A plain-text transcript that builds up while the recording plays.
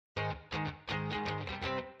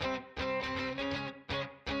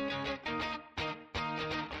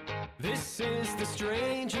This is the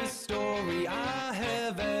strangest story I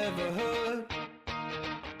have ever heard.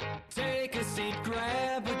 Take a seat,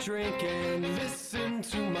 grab a drink, and listen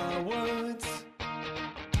to my words.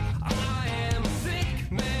 I am a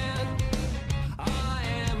sick man. I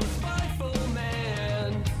am a spiteful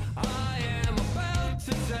man. I am about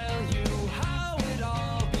to tell you how it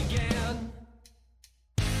all began.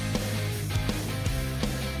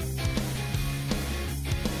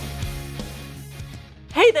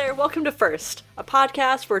 Hey there, welcome to First, a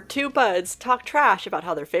podcast where two buds talk trash about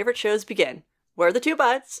how their favorite shows begin. We're the two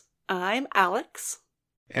buds. I'm Alex.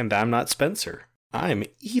 And I'm not Spencer. I'm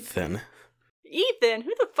Ethan. Ethan,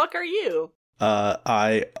 who the fuck are you?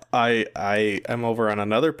 I am over on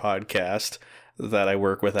another podcast that I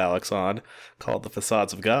work with Alex on called The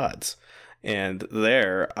Facades of Gods. And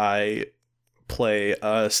there I play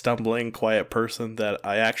a stumbling, quiet person that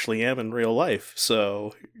I actually am in real life.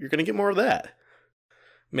 So you're going to get more of that.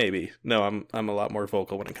 Maybe. No, I'm a lot more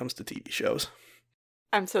vocal when it comes to TV shows.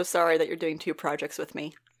 I'm so sorry that you're doing two projects with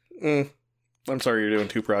me. I'm sorry you're doing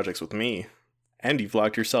two projects with me. And you've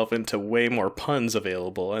locked yourself into way more puns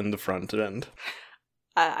available in the front end.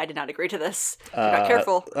 I did not agree to this. If you're not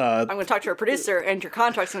careful, I'm going to talk to our producer, and your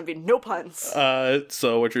contract's going to be no puns.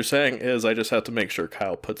 So what you're saying is I just have to make sure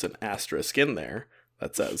Kyle puts an asterisk in there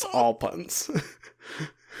that says all puns.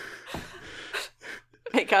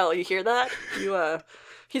 Hey, Kyle, you hear that?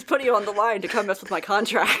 He's putting you on the line to come mess with my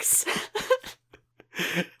contracts.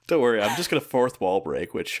 Don't worry, I'm just going to fourth wall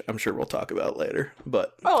break, which I'm sure we'll talk about later.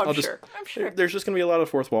 But I'm sure. There's just going to be a lot of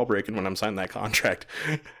fourth wall breaking when I'm signing that contract.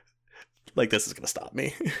 Like, this is going to stop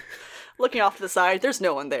me. Looking off to the side, there's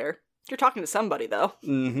no one there. You're talking to somebody, though.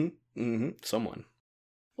 Someone.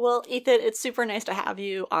 Well, Ethan, it's super nice to have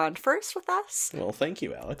you on First with us. Well, thank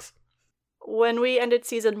you, Alex. When we ended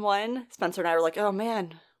season 1, Spencer and I were like, oh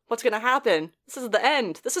man, what's going to happen? This is the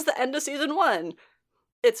end. This is the end of season 1.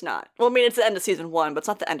 It's not. Well, I mean, it's the end of season 1, but it's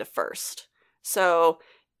not the end of First. So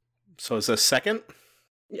is this second?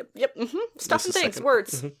 Yep. Stuff and things, second.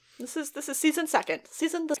 words. This is season second.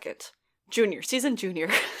 Season junior.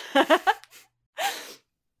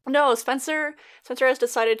 No, Spencer has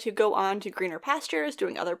decided to go on to greener pastures,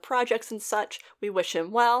 doing other projects and such. We wish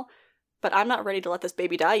him well, but I'm not ready to let this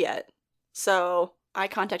baby die yet. So I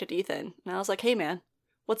contacted Ethan, and I was like, hey man,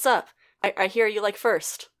 what's up? I hear you like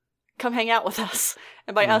First. Come hang out with us.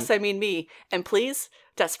 And by us, I mean me. And please,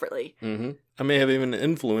 desperately. I may have even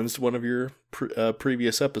influenced one of your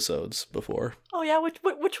previous episodes before. Oh yeah,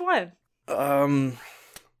 which one?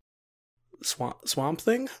 Swamp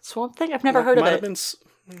Thing? Swamp Thing? I've never heard of it.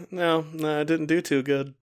 No, it didn't do too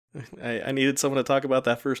good. I needed someone to talk about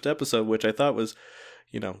that first episode, which I thought was,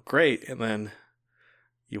 great. And then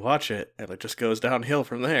you watch it, and it just goes downhill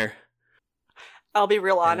from there. I'll be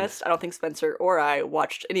real honest, I don't think Spencer or I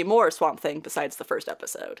watched any more Swamp Thing besides the first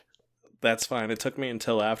episode. That's fine. It took me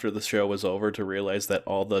until after the show was over to realize that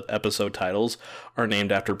all the episode titles are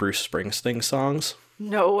named after Bruce Springsteen songs.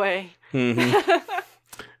 No way.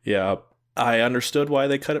 Yeah, I understood why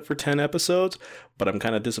they cut it for 10 episodes, but I'm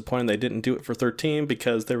kind of disappointed they didn't do it for 13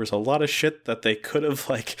 because there was a lot of shit that they could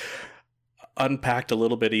have, unpacked a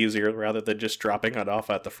little bit easier rather than just dropping it off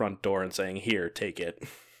at the front door and saying, here, take it.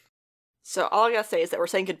 So all I gotta say is that we're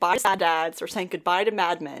saying goodbye to Sad Dads, we're saying goodbye to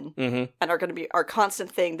Mad Men, and are going to be our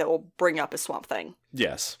constant thing that we'll bring up is Swamp Thing.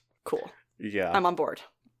 Yes. Cool. Yeah. I'm on board.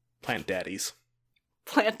 Plant Daddies.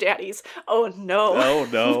 Plant Daddies. Oh no. Oh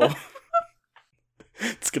no.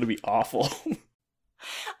 It's going to be awful.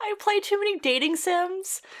 I play too many dating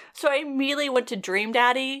sims, so I immediately went to Dream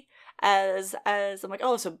Daddy as I'm like,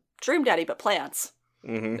 oh, so Dream Daddy, but plants.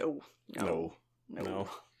 No.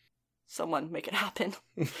 Someone make it happen.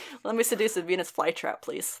 Let me seduce a Venus flytrap,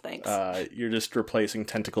 please. Thanks. You're just replacing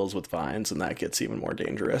tentacles with vines, and that gets even more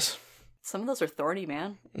dangerous. Some of those are thorny,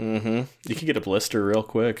 man. You can get a blister real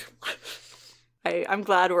quick. I'm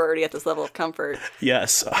glad we're already at this level of comfort.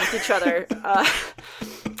 Yes. With each other.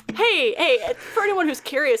 Hey, for anyone who's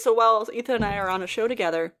curious, so while Ethan and I are on a show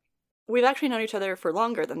together, we've actually known each other for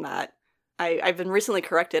longer than that. I've been recently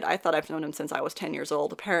corrected. I thought I've known him since I was 10 years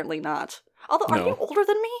old. Apparently not. Although, are you older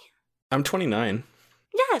than me? I'm 29.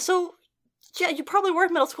 Yeah, so, you probably were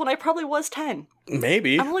in middle school and I probably was 10.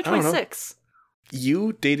 Maybe. I'm only 26.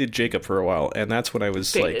 You dated Jacob for a while, and that's when I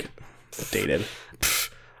was, dated.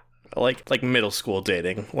 Like middle school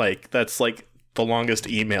dating. That's the longest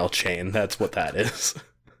email chain. That's what that is.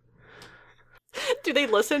 Do they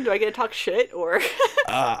listen? Do I get to talk shit, or?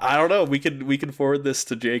 I don't know. We could forward this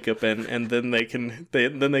to Jacob, and then they can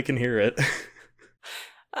hear it.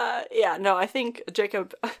 Yeah, no, I think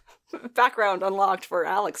Jacob, background unlocked for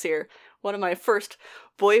Alex here. One of my first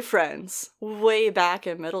boyfriends way back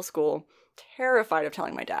in middle school. Terrified of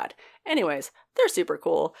telling my dad. Anyways, they're super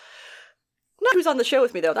cool. Not who's on the show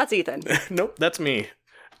with me, though. That's Ethan. Nope, that's me.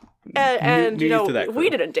 And New you know, to that we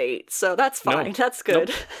crew. didn't date, so that's fine. Nope. That's good.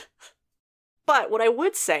 Nope. But what I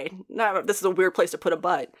would say, now this is a weird place to put a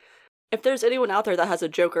but, if there's anyone out there that has a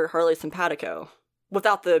Joker Harley simpatico,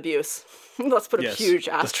 without the abuse, let's put a Yes. huge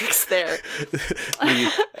asterisk there. We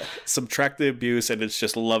subtract the abuse and it's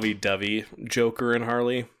just lovey-dovey Joker and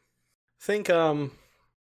Harley. Think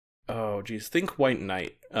think White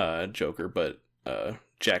Knight Joker, but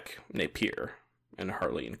Jack Napier and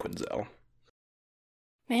Harley and Quinzel.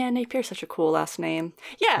 Man, Napier's such a cool last name.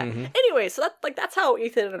 Yeah. Mhm. Anyway, so that's how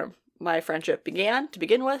Ethan and my friendship began to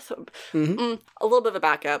begin with. Mhm. A little bit of a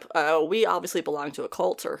backup. We obviously belong to a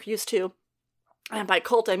cult, or used to. And by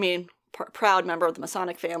cult, I mean proud member of the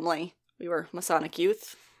Masonic family. We were Masonic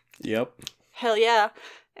youth. Yep. Hell yeah.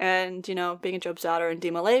 And, you know, being a Job's daughter in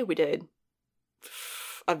DMLA, we did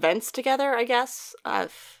events together, I guess.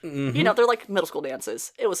 Mhm. You know, they're like middle school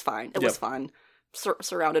dances. It was fine. It was Yep. fun.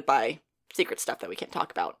 Surrounded by secret stuff that we can't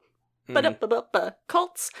talk about. Mhm. But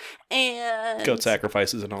cults and Goat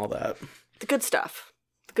sacrifices and all that. the good stuff.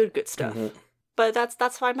 The good stuff. Mhm. But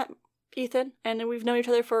that's how I met Ethan, and we've known each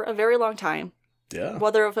other for a very long time. Yeah.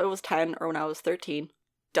 Whether if it was 10 or when I was 13,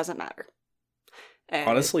 doesn't matter. And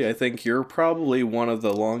Honestly, I think you're probably one of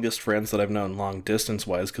the longest friends that I've known long distance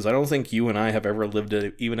wise, because I don't think you and I have ever lived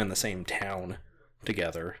even in the same town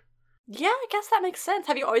together. yeah, I guess that makes sense.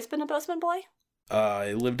 Have you always been a Bozeman boy?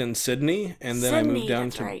 I lived in Sydney, and then I moved down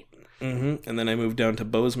that's to right. and then I moved down to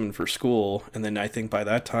Bozeman for school, and then I think by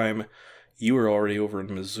that time you were already over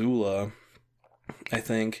in Missoula, I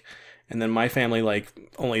think. And then my family,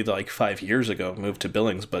 only 5 years ago moved to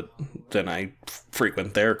Billings, but then I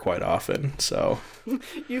frequent there quite often. So,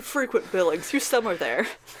 You frequent Billings. You summer there.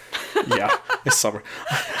 yeah, it's summer.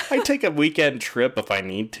 I take a weekend trip if I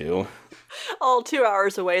need to. All 2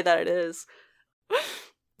 hours away that it is.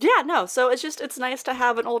 Yeah, no, so it's nice to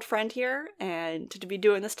have an old friend here and to be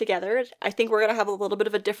doing this together. I think we're going to have a little bit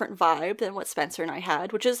of a different vibe than what Spencer and I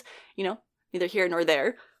had, which is, you know, neither here nor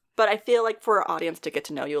there. But I feel like for our audience to get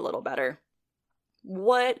to know you a little better,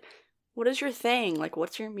 what is your thing? Like,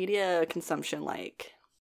 what's your media consumption like?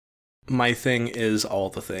 My thing is all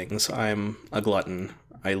the things. I'm a glutton.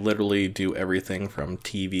 I literally do everything from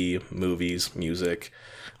TV, movies, music.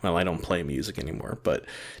 Well, I don't play music anymore, but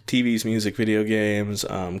TVs, music, video games,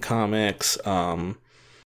 comics,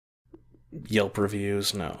 Yelp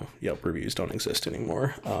reviews. No, Yelp reviews don't exist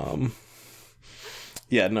anymore.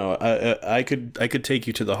 Yeah, no, I could take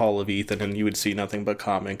you to the Hall of Ethan and you would see nothing but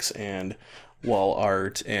comics and wall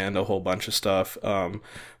art and a whole bunch of stuff.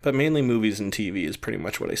 But mainly movies and TV is pretty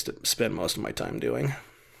much what I spend most of my time doing.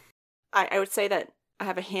 I would say that I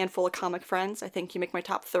have a handful of comic friends. I think you make my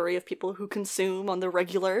top 3 of people who consume on the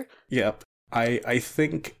regular. Yep. I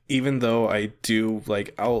think even though I do,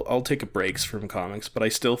 I'll take breaks from comics, but I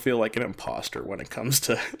still feel like an imposter when it comes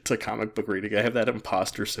to comic book reading. I have that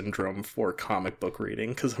imposter syndrome for comic book reading,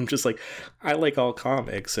 because I'm just like, I like all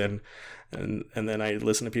comics, and then I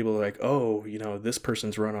listen to people like, oh, you know, this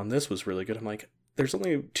person's run on this was really good. I'm like, there's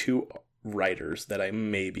only 2 writers that I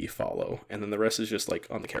maybe follow, and then the rest is just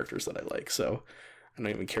on the characters that I like, so I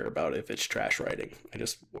don't even care about if it's trash writing. I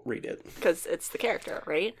just read it. Because it's the character,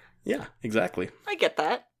 right? Yeah, exactly. I get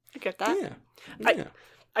that. Yeah.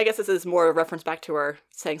 I guess this is more a reference back to our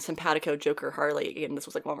saying simpatico Joker Harley. Again, this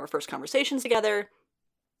was one of our first conversations together.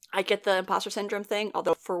 I get the imposter syndrome thing,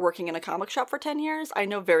 although for working in a comic shop for 10 years, I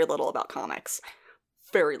know very little about comics.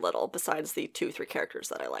 Very little, besides the 2-3 characters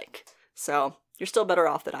that I like. So, you're still better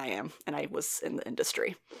off than I am, and I was in the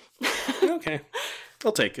industry. Okay.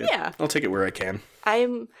 I'll take it. Yeah. I'll take it where I can.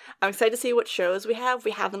 I'm excited to see what shows we have. We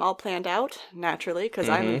have them all planned out, naturally, because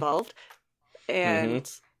I'm involved. And,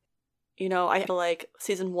 you know, I feel like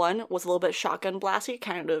season 1 was a little bit shotgun blasty,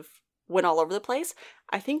 kind of went all over the place.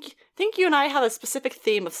 I think you and I have a specific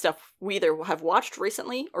theme of stuff we either have watched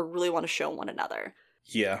recently or really want to show one another.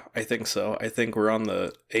 Yeah, I think so. I think we're on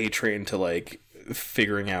the A train to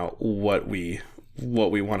figuring out what we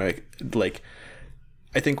want to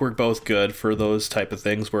I think we're both good for those type of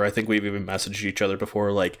things where I think we've even messaged each other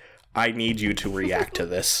before, I need you to react to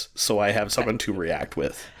this, so I have someone to react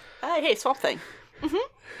with. Hey, Swamp Thing.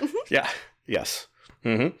 Yeah. Yes.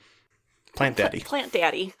 Plant Daddy. Plant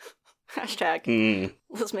Daddy. Hashtag.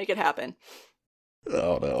 Let's make it happen.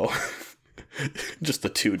 Oh no. Just the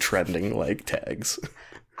 2 trending tags.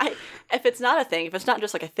 If it's not a thing, if it's not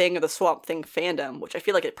just a thing of the Swamp Thing fandom, which I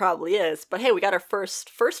feel like it probably is, but hey, we got our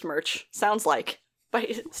first merch, sounds like.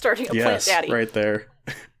 by starting a Plant Daddy. Right there.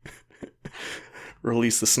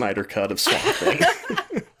 Release the Snyder cut of Swamp Thing.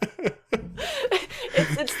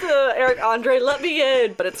 It's the Eric Andre let me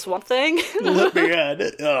in, but it's Swamp Thing. Let me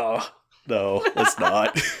in. Oh, no, it's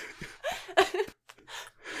not.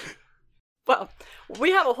 Well,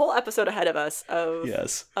 we have a whole episode ahead of us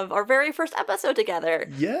of our very first episode together.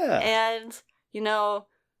 Yeah. And,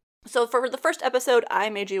 so for the first episode,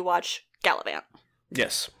 I made you watch Gallivant.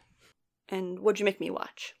 Yes. And what'd you make me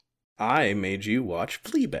watch? I made you watch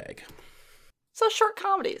Fleabag. So short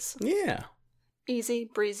comedies. Yeah. Easy,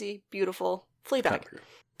 breezy, beautiful. Fleabag.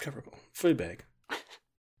 Coverable. Fleabag.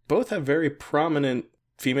 Both have very prominent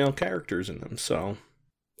female characters in them, so...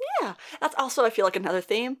 Yeah. That's also, I feel like, another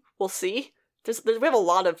theme. We'll see. We have a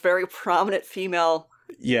lot of very prominent female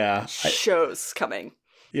shows coming.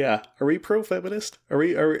 Yeah. Are we pro-feminist?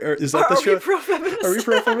 Is that the show? Are we pro-feminist? Are we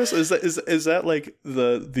pro-feminist? Is that like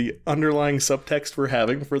the underlying subtext we're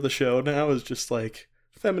having for the show now is just like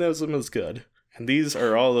feminism is good. And these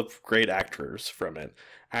are all the great actors from it.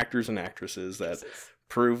 Actors and actresses that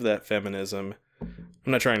prove that feminism. I'm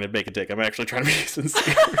not trying to make a dick. I'm actually trying to be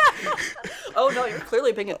sincere. Oh no, you're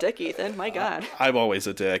clearly being a dick, Ethan. My God. I'm always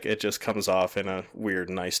a dick. It just comes off in a weird,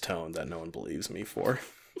 nice tone that no one believes me for.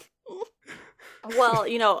 Well,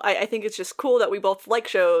 I think it's just cool that we both like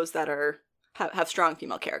shows that have strong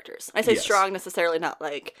female characters. I say strong necessarily not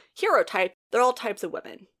like hero type. They're all types of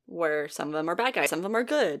women, where some of them are bad guys, some of them are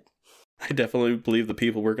good. I definitely believe the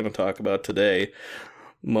people we're going to talk about today,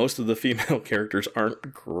 most of the female characters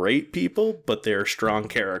aren't great people, but they're strong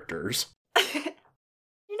characters.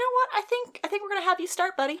 You know what? I think we're going to have you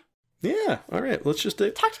start, buddy. Yeah, all right. Let's just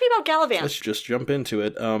talk to me about Gallivant. Let's just jump into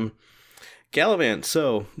it. Gallivant.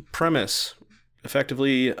 So, premise.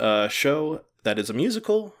 Effectively, a show that is a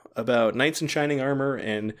musical about knights in shining armor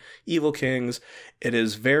and evil kings. It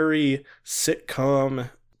is very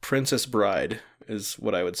sitcom Princess Bride, is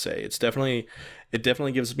what I would say. It definitely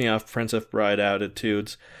gives me off Princess Bride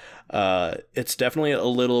attitudes. It's definitely a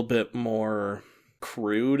little bit more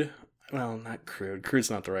crude. Well, not crude. Crude's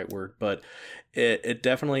not the right word, but it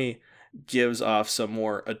definitely gives off some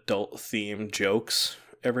more adult-themed jokes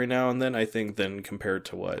every now and then, I think, than compared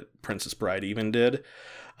to what Princess Bride even did.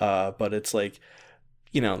 But it's like,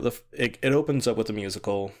 it opens up with a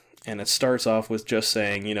musical, and it starts off with just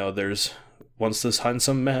saying, there's once this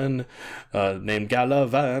handsome man named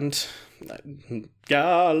Gallivant.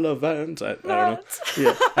 Gallivant. I don't know.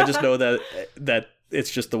 Yeah, I just know that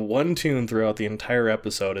it's just the one tune throughout the entire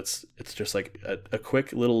episode. It's just like a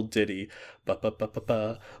quick little ditty, ba ba ba ba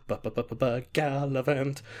ba ba ba ba ba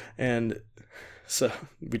Gallivant, and so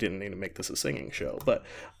we didn't need to make this a singing show, but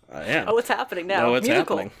I am. Oh, it's happening now. Oh, it's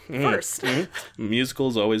musical happening. First. Mm-hmm.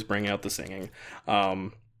 Musicals always bring out the singing.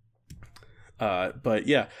 But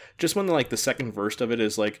yeah, just when the second verse of it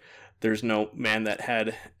is like, there's no man that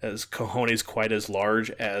had as cojones quite as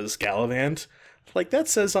large as Gallivant. Like, that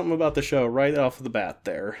says something about the show right off the bat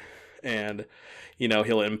there. And,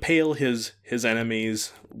 he'll impale his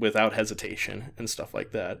enemies without hesitation and stuff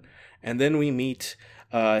like that. And then we meet,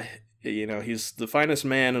 he's the finest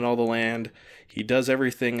man in all the land. He does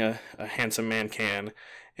everything a handsome man can.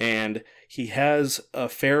 And he has a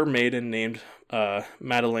fair maiden named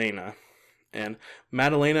Madalena. And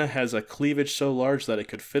Madalena has a cleavage so large that it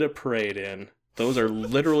could fit a parade in. Those are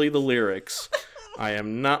literally the lyrics. I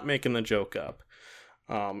am not making the joke up.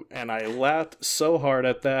 And I laughed so hard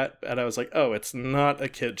at that, and I was like, oh, it's not a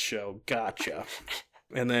kid's show. Gotcha.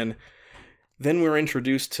 And then we're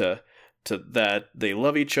introduced to that they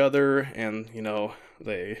love each other, and,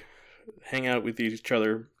 they hang out with each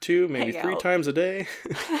other 2, maybe 3 times a day.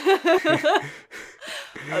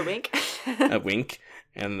 A wink. A wink.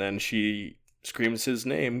 And then she screams his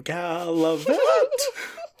name, Gallivant.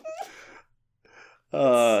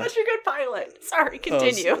 Such a good pilot. Sorry,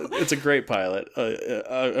 continue. It's a great pilot.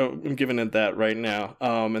 I'm giving it that right now.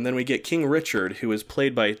 And then we get King Richard, who is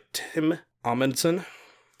played by Tim Amundsen.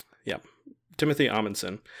 Yeah, Timothy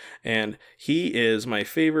Amundsen. And he is one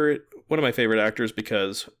of my favorite actors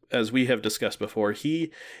because, as we have discussed before,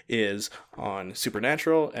 he is on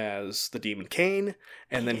Supernatural as the Demon Cain.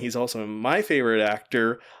 And then he's also my favorite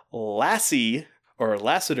actor, Lassie, or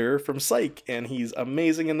Lassiter from Psych, and he's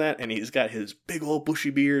amazing in that, and he's got his big old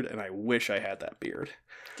bushy beard, and I wish I had that beard.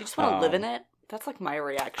 Do you just want to live in it? That's like my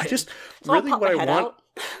reaction. I just, really what I want,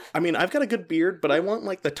 I mean, I've got a good beard, but I want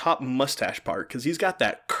like the top mustache part, because he's got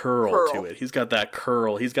that curl to it. He's got that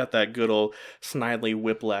curl. He's got that good old Snidely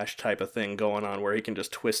Whiplash type of thing going on, where he can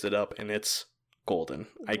just twist it up, and it's golden.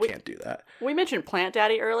 I can't do that. We mentioned Plant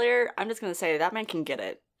Daddy earlier. I'm just going to say that man can get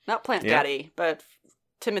it. Not Plant Daddy, but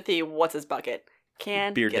Timothy, what's his bucket?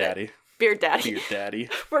 Can Beard get Daddy. It. Beard Daddy. Beard Daddy.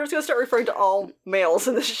 We're just going to start referring to all males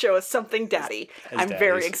in this show as something daddy. As I'm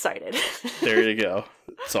very daddies. excited. There you go.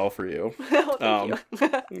 It's all for you. Oh,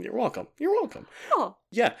 thank you. You're welcome. You're welcome. Oh.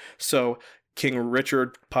 Yeah, so King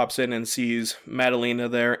Richard pops in and sees Madalena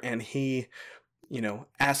there, and he,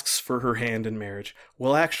 asks for her hand in marriage.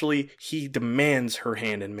 Well, actually, he demands her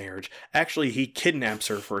hand in marriage. Actually, he kidnaps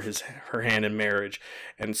her for her hand in marriage.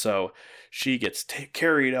 And so she gets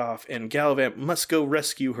carried off, and Gallivant must go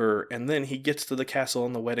rescue her. And then he gets to the castle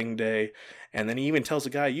on the wedding day, and then he even tells the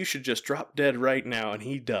guy, you should just drop dead right now. And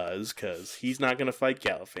he does, because he's not going to fight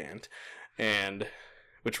Gallivant. And...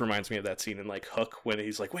 which reminds me of that scene in, Hook, when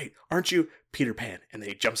he's like, wait, aren't you Peter Pan? And then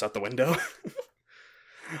he jumps out the window.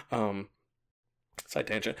 Side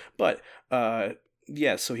tangent. But,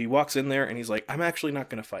 yeah, so he walks in there, and he's like, I'm actually not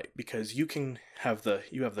going to fight, because you have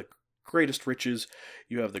the greatest riches,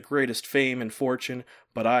 you have the greatest fame and fortune,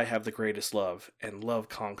 but I have the greatest love, and love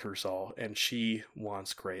conquers all, and she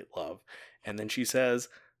wants great love. And then she says,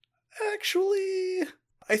 actually,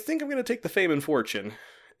 I think I'm going to take the fame and fortune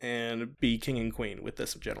and be king and queen with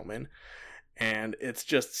this gentleman. And it's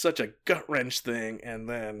just such a gut-wrench thing. And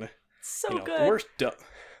then so good.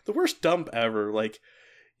 The worst dump ever.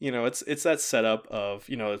 It's that setup of,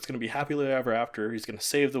 it's going to be happily ever after. He's going to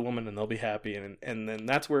save the woman and they'll be happy. And then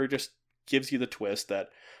that's where it just gives you the twist that,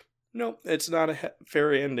 no, it's not a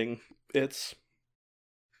fair ending. It's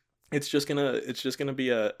just gonna be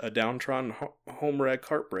a downtrodden home wreck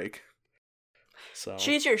heartbreak. So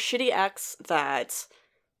she's your shitty ex that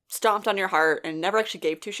stomped on your heart and never actually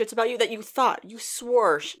gave two shits about you, that you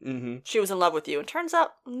swore she was in love with you. And turns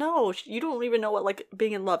out, no, you don't even know what,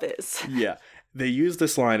 being in love is. Yeah. They use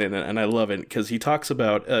this line in it, and I love it, because he talks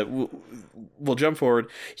about, we'll jump forward,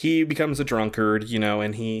 he becomes a drunkard,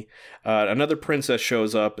 and he, another princess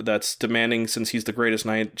shows up that's demanding, since he's the greatest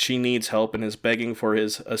knight, she needs help and is begging for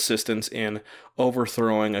his assistance in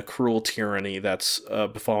overthrowing a cruel tyranny that's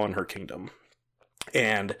befallen her kingdom.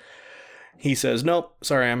 And he says, nope,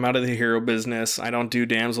 sorry, I'm out of the hero business. I don't do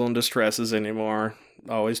damsel in distresses anymore.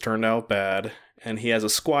 Always turned out bad. And he has a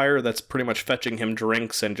squire that's pretty much fetching him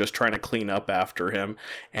drinks and just trying to clean up after him.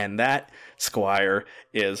 And that squire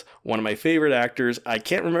is one of my favorite actors. I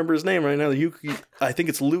can't remember his name right now. I think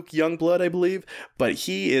it's Luke Youngblood, I believe. But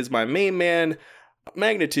he is my main man,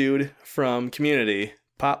 Magnitude, from Community.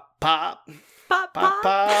 Pop, pop. Pop, pop,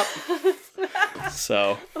 pop.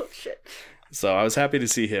 So... oh, shit. So I was happy to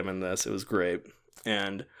see him in this. It was great.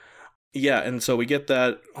 And yeah, and so we get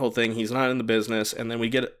that whole thing. He's not in the business. And then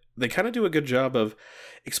they kind of do a good job of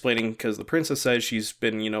explaining, because the princess says she's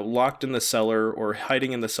been, locked in the cellar or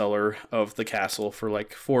hiding in the cellar of the castle for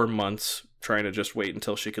 4 months, trying to just wait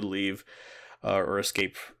until she could leave or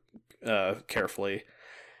escape carefully.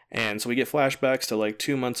 And so we get flashbacks to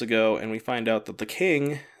 2 months ago, and we find out that the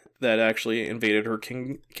king that actually invaded her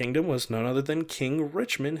kingdom was none other than King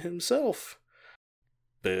Richmond himself.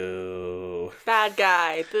 Boo. Bad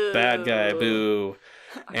guy. Boo. Bad guy. Boo.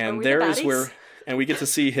 And there is where... and we get to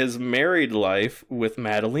see his married life with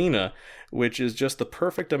Madalena, which is just the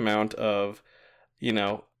perfect amount of,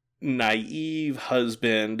 naive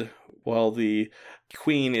husband, while the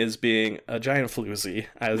queen is being a giant floozy,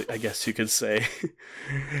 I guess you could say.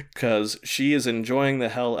 Because she is enjoying the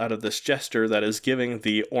hell out of this jester that is giving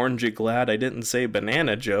the orangey glad I didn't say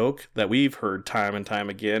banana joke that we've heard time and time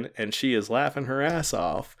again, and she is laughing her ass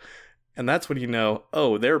off. And that's when you know,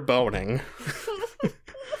 oh, they're boning.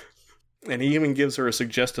 And he even gives her a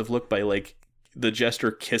suggestive look by, the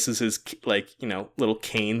jester kisses his, little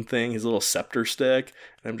cane thing, his little scepter stick.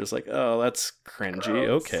 And I'm just like, oh, that's cringy.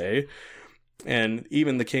 Gross. Okay. And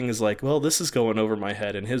even the king is like, well, this is going over my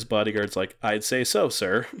head. And his bodyguard's like, I'd say so,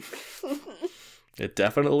 sir. It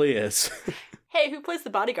definitely is. Hey, who plays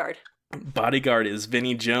the bodyguard? Bodyguard is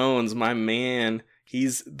Vinnie Jones, my man.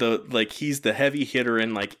 He's the heavy hitter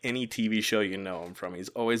in any TV show you know him from. He's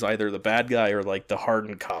always either the bad guy or the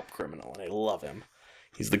hardened cop criminal, and I love him.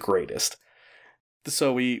 He's the greatest.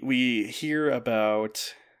 So we hear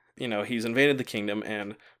about, he's invaded the kingdom,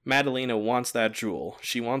 and Madalena wants that jewel.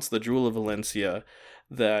 She wants the jewel of Valencia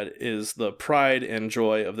that is the pride and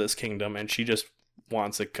joy of this kingdom, and she just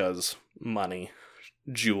wants it because money,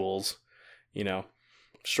 jewels,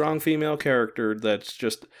 strong female character that's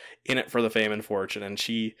just in it for the fame and fortune, and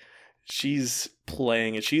she's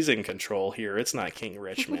playing it. She's in control here. It's not King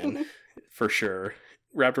Richmond for sure.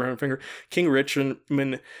 Wrapped around her finger. King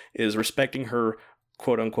Richmond is respecting her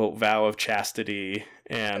quote unquote vow of chastity,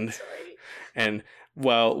 and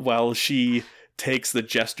while she takes the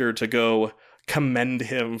jester to go commend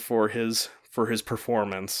him for his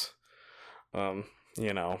performance.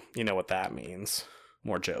 You know what that means.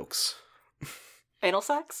 More jokes. Anal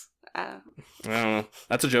sex? I don't know.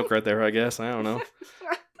 That's a joke right there, I guess. I don't know.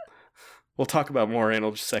 We'll talk about more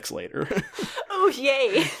anal sex later. Oh,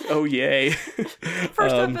 yay. Oh, yay.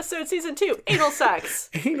 First episode, season 2, anal sex.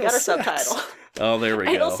 Anal We got our sex. subtitle. Oh, there we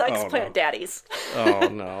go. Anal sex Oh, plant no. daddies. Oh,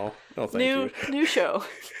 no. No, thank you. New show.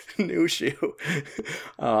 New shoe.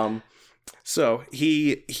 So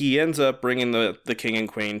he ends up bringing the king and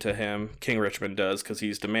queen to him. King Richmond does, because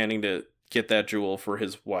he's demanding to get that jewel for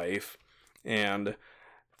his wife. And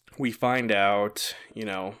we find out,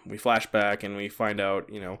 we flash back and we find out,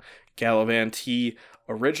 Gallivant, he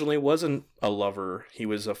originally wasn't a lover. He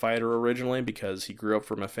was a fighter originally because he grew up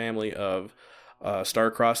from a family of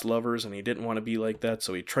star-crossed lovers, and he didn't want to be like that,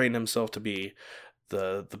 so he trained himself to be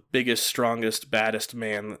the biggest, strongest, baddest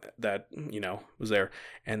man that, was there.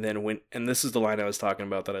 And then and this is the line I was talking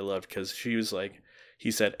about that I loved, because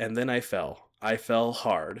he said, and then I fell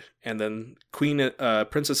hard. And then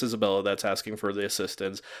Princess Isabella, that's asking for the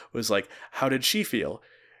assistance, was like, how did she feel?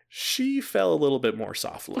 She fell a little bit more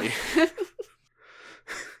softly.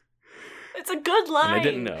 It's a good line. And I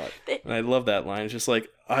didn't know it. And I love that line. It's just like,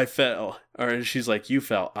 I fell. Or she's like, you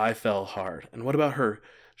fell. I fell hard. And what about her?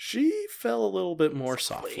 She fell a little bit more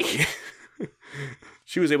softly.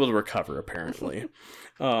 She was able to recover, apparently.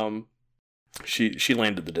 She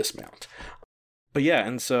landed the dismount. But yeah,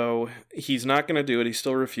 and so he's not going to do it. He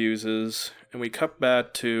still refuses. And we cut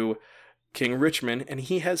back to King Richmond, and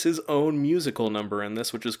he has his own musical number in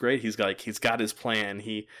this, which is great. He's got his plan.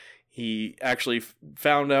 He actually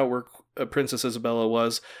found out where Princess Isabella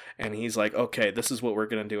was, and he's like, okay, this is what we're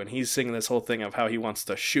going to do. And he's singing this whole thing of how he wants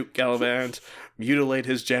to shoot Gallivant, mutilate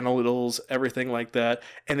his genitals, everything like that.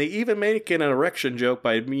 And they even make an erection joke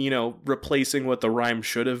by, replacing what the rhyme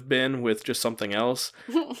should have been with just something else.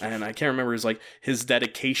 And I can't remember, it's like his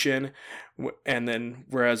dedication. And then,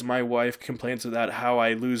 whereas my wife complains about how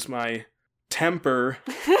I lose my temper.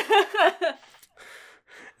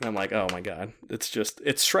 And I'm like, oh my god, it's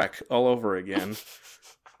Shrek all over again.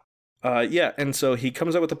 Yeah, and so he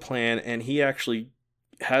comes up with a plan, and he actually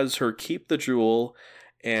has her keep the jewel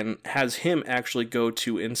and has him actually go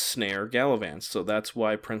to ensnare Gallivant. So that's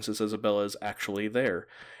why Princess Isabella is actually there.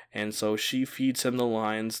 And so she feeds him the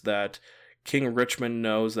lines that King Richmond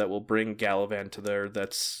knows that will bring Gallivant to there.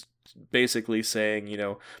 That's basically saying,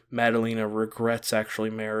 Madalena regrets actually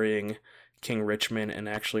marrying King Richmond and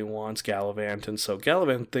actually wants Gallivant, and so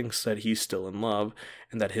Gallivant thinks that he's still in love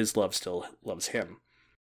and that his love still loves him.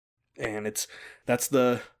 And that's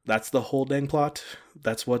the whole dang plot.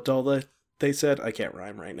 That's what they said. I can't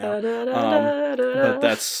rhyme right now. But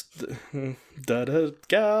that's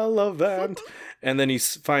Gallivant. And then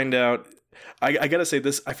find out. I gotta say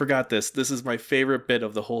this. I forgot this. This is my favorite bit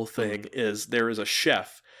of the whole thing. Is there is a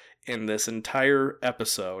chef in this entire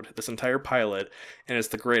episode, this entire pilot, and it's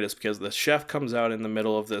the greatest because the chef comes out in the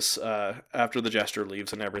middle of this after the jester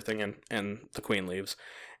leaves and everything, and the queen leaves,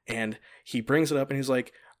 and he brings it up and he's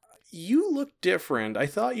like, you look different. I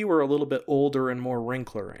thought you were a little bit older and more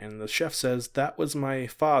wrinkler. And the chef says, that was my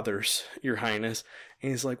father's, your highness.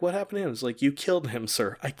 And he's like, what happened to him? He's like, you killed him,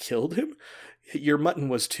 sir. I killed him? Your mutton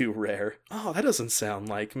was too rare. Oh, that doesn't sound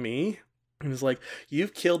like me. And he's like,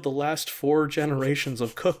 you've killed the last 4 generations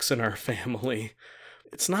of cooks in our family.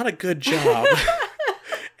 It's not a good job.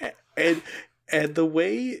 and the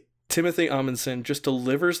way Timothy Amundsen just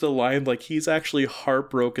delivers the line like he's actually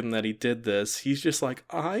heartbroken that he did this. He's just like,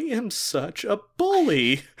 I am such a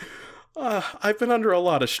bully. I've been under a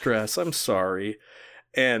lot of stress. I'm sorry.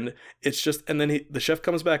 And it's just, and then the chef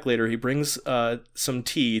comes back later. He brings some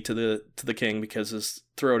tea to the king because his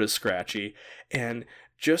throat is scratchy, and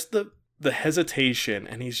just the hesitation,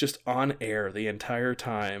 and he's just on air the entire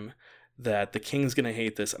time that the king's gonna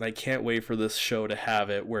hate this, and I can't wait for this show to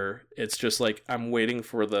have it where it's just like I'm waiting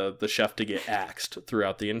for the chef to get axed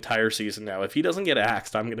throughout the entire season now. If he doesn't get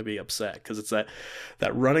axed, I'm gonna be upset because it's that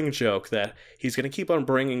running joke that he's gonna keep on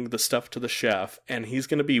bringing the stuff to the chef, and he's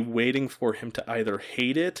gonna be waiting for him to either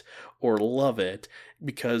hate it or love it,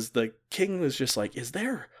 because the king was just like, is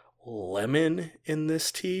there lemon in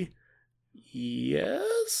this tea?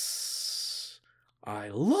 Yes. I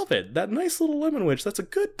love it. That nice little lemon wedge. That's a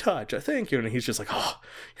good touch. Thank you. And he's just like, oh,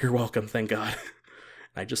 you're welcome. Thank God.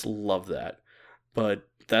 I just love that. But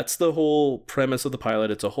that's the whole premise of the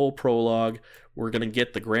pilot. It's a whole prologue. We're going to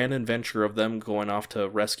get the grand adventure of them going off to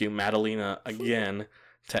rescue Madalena again,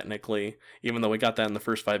 technically. Even though we got that in the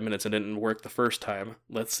first 5 minutes and it didn't work the first time.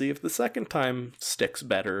 Let's see if the second time sticks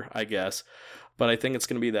better, I guess. But I think it's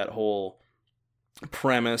going to be that whole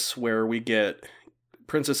premise where we get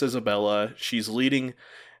Princess Isabella. She's leading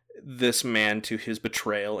this man to his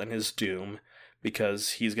betrayal and his doom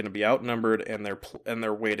because he's going to be outnumbered, and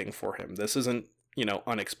they're waiting for him. This isn't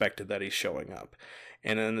unexpected that he's showing up.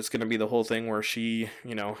 And then it's going to be the whole thing where she,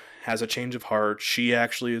 has a change of heart. She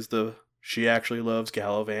actually loves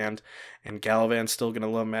Gallivant, and Gallivant's still going to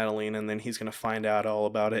love Madalena, and then he's going to find out all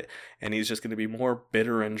about it, and he's just going to be more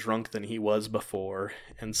bitter and drunk than he was before.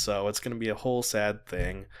 And so it's going to be a whole sad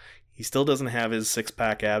thing. He still doesn't have his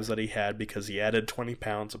six-pack abs that he had because he added 20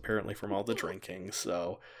 pounds apparently from all the drinking.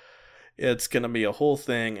 So it's going to be a whole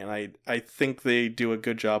thing, and I think they do a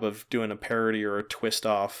good job of doing a parody or a twist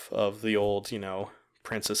off of the old,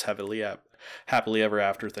 Princess Happily Ever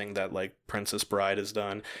After thing that like Princess Bride has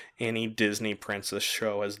done, any Disney princess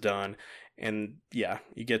show has done. And yeah,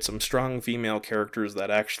 you get some strong female characters that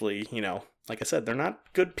actually, like I said, they're not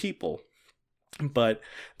good people, but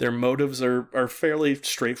their motives are fairly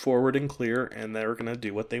straightforward and clear, and they're going to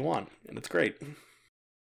do what they want, and it's great.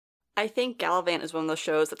 I think Gallivant is one of those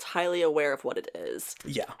shows that's highly aware of what it is.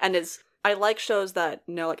 Yeah. And I like shows that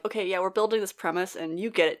know, like, okay, yeah, we're building this premise, and you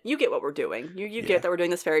get it. You get what we're doing. You get that we're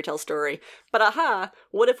doing this fairy tale story. But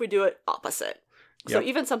what if we do it opposite? Yep. So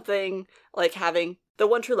even something like having the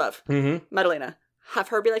one true love, Madalena, have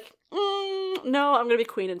her be like, no, I'm going to be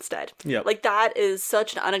queen instead. Yep. Like, that is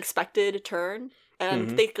such an unexpected turn,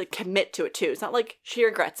 and they like commit to it, too. It's not like she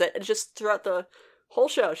regrets it. It's just throughout the whole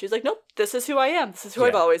show, she's like, nope, this is who I am. This is who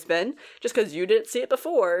I've always been, just because you didn't see it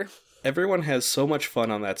before. Everyone has so much fun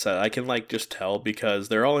on that set. I can just tell because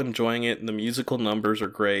they're all enjoying it, and the musical numbers are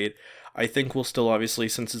great. I think we'll still, obviously,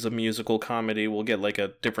 since it's a musical comedy, we'll get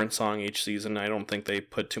a different song each season. I don't think they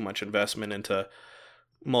put too much investment into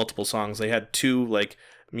multiple songs. They had 2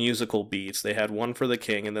 musical beats. They had one for the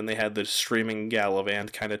king, and then they had the streaming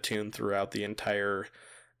Gallivant kind of tune throughout the entire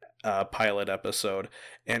pilot episode.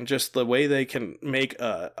 And just the way they can make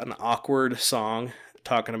an awkward song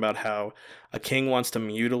talking about how a king wants to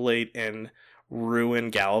mutilate and ruin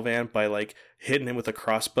Gallivant by hitting him with a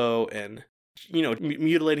crossbow and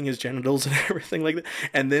mutilating his genitals and everything like that,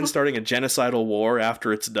 and then starting a genocidal war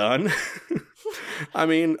after it's done. I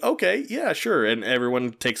mean, okay, yeah, sure. And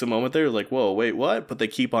everyone takes a moment there like, whoa, wait, what? But they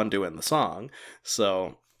keep on doing the song.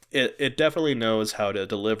 So it definitely knows how to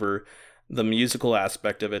deliver the musical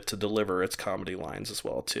aspect of it to deliver its comedy lines as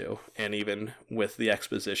well, too. And even with the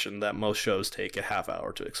exposition that most shows take a half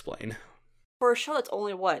hour to explain. For a show that's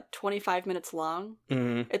only, 25 minutes long?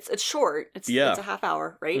 Mm-hmm. It's short. It's a half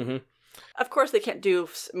hour, right? Mm-hmm. Of course they can't do,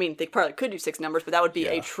 they probably could do 6 numbers, but that would be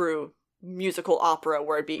a true musical opera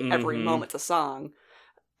where it'd be every moment's a song.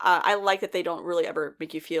 I like that they don't really ever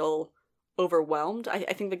make you feel overwhelmed. I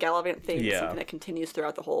think the Gallivant theme is something that continues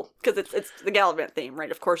throughout the whole, because it's the Gallivant theme,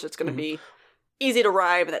 right? Of course it's going to be easy to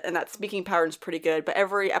rhyme, and that speaking pattern is pretty good, but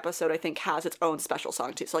every episode I think has its own special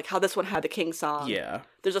song too. So how this one had the king song. Yeah.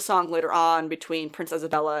 There's a song later on between Prince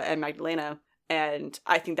Isabella and Magdalena, and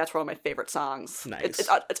I think that's one of my favorite songs. Nice.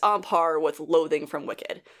 It's on par with Loathing from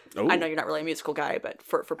Wicked. Ooh. I know you're not really a musical guy, but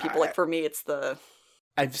for people for me, it's the...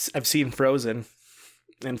 I've seen Frozen,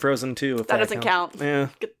 and Frozen 2. If that doesn't count. Yeah.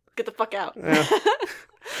 Get the fuck out. Yeah.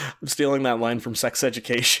 I'm stealing that line from Sex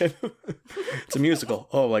Education. It's a musical.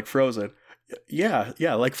 Oh, like Frozen. Yeah,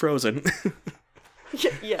 like Frozen.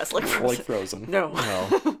 Yes, like Frozen. Like Frozen. No.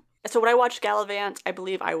 So when I watched Gallivant, I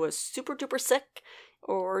believe I was super duper sick,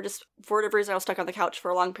 or just for whatever reason I was stuck on the couch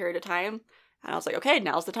for a long period of time. And I was like, okay,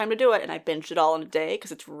 now's the time to do it. And I binged it all in a day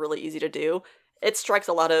because it's really easy to do. It strikes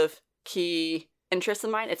a lot of key interests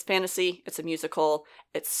in mine. It's fantasy. It's a musical.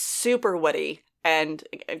 It's super witty. And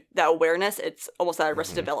that awareness, it's almost that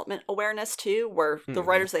Arrested Development awareness too, where the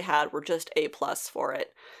writers they had were just A+ for it.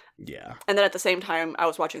 Yeah. And then at the same time, I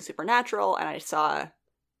was watching Supernatural, and I saw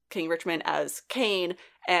King Richmond as Cain,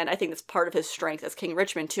 and I think that's part of his strength as King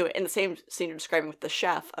Richmond too. In the same scene you're describing with the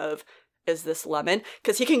chef of, is this lemon?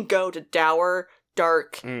 Because he can go to dour,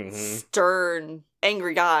 dark, stern,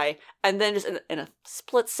 angry guy, and then just in a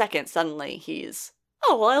split second, suddenly he's,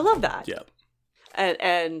 oh, well, I love that. Yeah.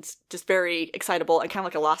 And just very excitable and kind of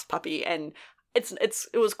like a lost puppy. And it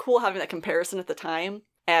was cool having that comparison at the time.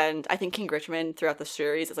 And I think King Richmond throughout the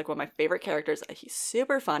series is like one of my favorite characters. He's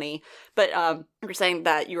super funny. But you're saying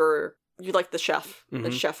that you like the chef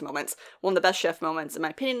moments. One of the best chef moments, in my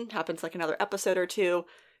opinion, happens like another episode or two.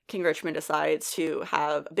 King Richmond decides to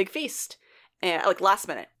have a big feast. And last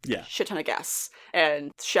minute. Yeah. Shit ton of guests.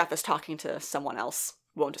 And chef is talking to someone else.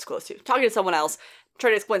 Won't disclose to you. Talking to someone else.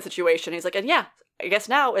 Trying to explain the situation. He's like, and yeah, I guess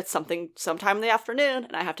now it's sometime in the afternoon,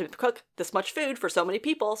 and I have to cook this much food for so many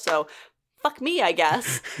people, so fuck me, I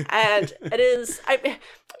guess. And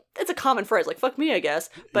it's a common phrase, like, fuck me, I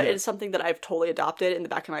guess, but it is something that I've totally adopted in the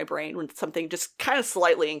back of my brain when something just kind of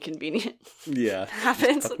slightly inconvenient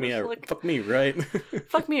happens. Fuck me, right?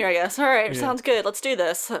 Fuck me, I guess. All right, sounds good. Let's do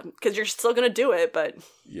this. Because you're still going to do it, but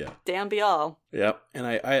Yeah. Damn be all. Yep. And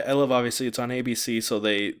I love, obviously, it's on ABC, so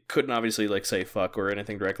they couldn't obviously, like, say fuck or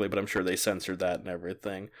anything directly, but I'm sure they censored that and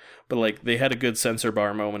everything. But, like, they had a good censor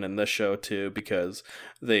bar moment in this show, too, because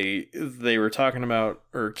they were talking about,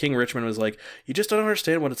 or King Richmond was like, you just don't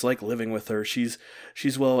understand what it's like living with her. She's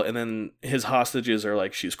well, and then his hostages are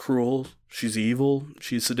like, she's cruel, she's evil,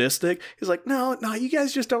 she's sadistic. He's like, no, you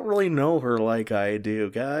guys just don't really know her like I do,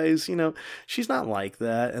 guys. You know, she's not like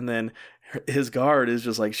that. And then his guard is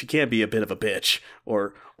just like, she can't be a bit of a bitch,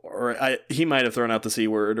 or he might have thrown out the C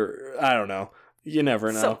word, or I don't know. You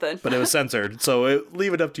never know. Something. But it was censored, so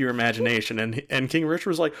leave it up to your imagination. And King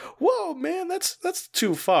Richard was like, whoa, man, that's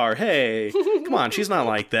too far. Hey, come on, she's not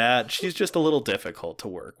like that. She's just a little difficult to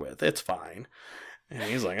work with. It's fine. And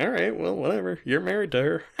he's like, all right, well, whatever. You're married to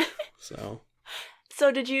her. So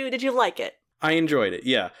did you like it? I enjoyed it,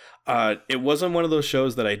 yeah. It wasn't one of those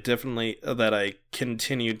shows that I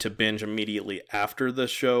continued to binge immediately after the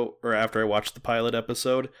show, or after I watched the pilot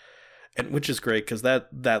episode, and which is great, because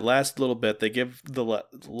that last little bit, they give the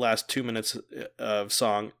last 2 minutes of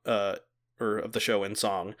song, or of the show in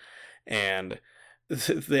song, and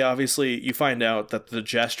they obviously, you find out that the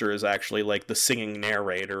Jester is actually like the singing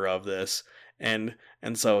narrator of this, and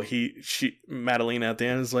so Madalena at the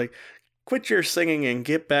end is like, quit your singing and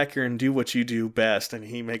get back here and do what you do best. And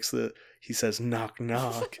he says, knock,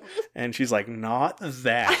 knock. And she's like, not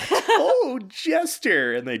that. Oh,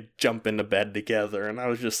 Jester. And they jump into bed together. And I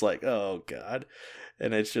was just like, oh, God.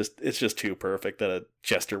 And it's just too perfect that a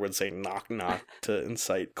Jester would say knock, knock to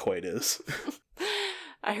incite coitus.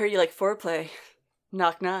 I heard you like foreplay.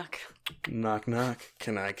 Knock, knock. Knock, knock.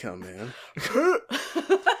 Can I come in?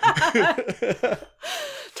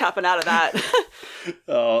 Tapping out of that.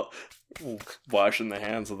 Oh, washing the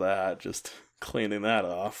hands of that, just cleaning that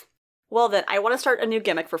off. Well, then, I want to start a new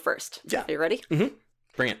gimmick for first. Yeah. Are you ready? Mm-hmm.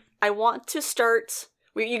 Bring it. I want to start...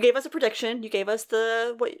 You gave us a prediction. You gave us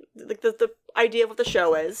the idea of what the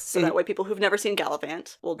show is, so that way people who've never seen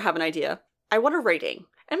Gallivant will have an idea. I want a rating.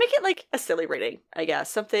 And make it like a silly rating, I guess.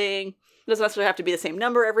 Something... It doesn't necessarily have to be the same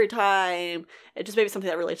number every time. It just maybe something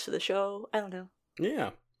that relates to the show. I don't know.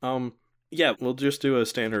 Yeah. Yeah, we'll just do a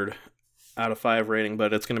standard out of 5 rating,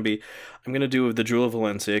 but it's going to be, I'm going to do the Jewel of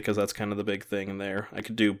Valencia, because that's kind of the big thing in there. I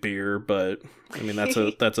could do beer, but I mean, that's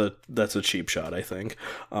a cheap shot, I think.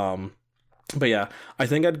 But yeah, I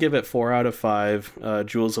think I'd give it 4 out of 5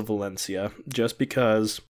 Jewels of Valencia, just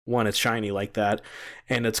because, one, it's shiny like that,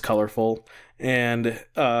 and it's colorful, and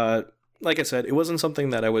like I said, it wasn't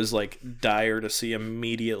something that I was like dire to see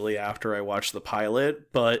immediately after I watched the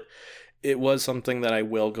pilot, but it was something that I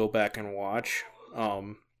will go back and watch.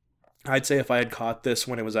 I'd say if I had caught this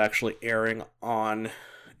when it was actually airing on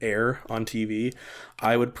TV,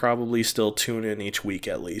 I would probably still tune in each week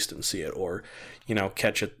at least and see it, or,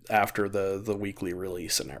 catch it after the weekly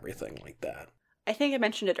release and everything like that. I think I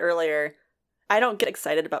mentioned it earlier. I don't get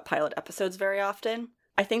excited about pilot episodes very often.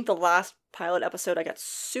 I think the last pilot episode I got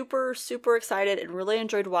super, super excited and really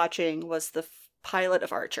enjoyed watching was the pilot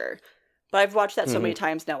of Archer. But I've watched that so many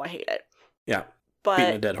times now, I hate it. Yeah. But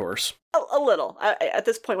beating a dead horse. A little. At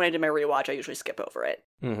this point, when I do my rewatch, I usually skip over it.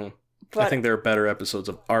 Mm-hmm. But I think there are better episodes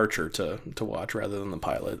of Archer to watch rather than the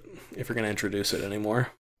pilot, if you're going to introduce it anymore.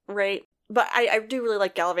 Right. But I do really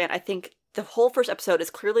like Gallivant. I think the whole first episode is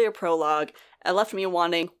clearly a prologue. It left me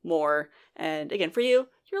wanting more. And again, for you,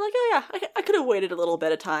 you're like, oh yeah, I could have waited a little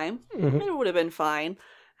bit of time. Mm-hmm. It would have been fine.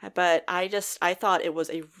 But I thought it was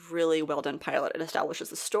a really well done pilot. It establishes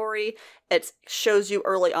the story. It shows you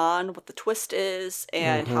early on what the twist is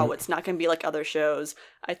and how it's not going to be like other shows.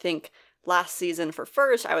 I think last season for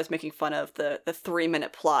First, I was making fun of the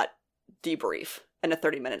 3-minute plot debrief in a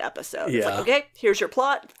 30-minute episode. Yeah. It's like, okay, here's your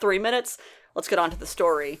plot, 3 minutes, let's get on to the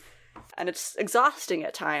story. And it's exhausting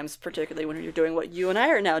at times, particularly when you're doing what you and I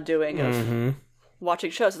are now doing of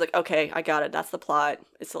watching shows. It's like, okay, I got it. That's the plot.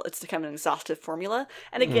 It's kind of an exhaustive formula.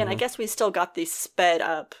 And again, I guess we still got the sped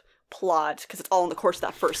up plot because it's all in the course of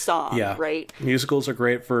that first song, right? Musicals are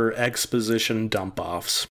great for exposition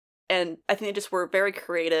dump-offs. And I think they just were very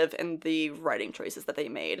creative in the writing choices that they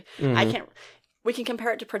made. We can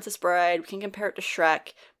compare it to Princess Bride. We can compare it to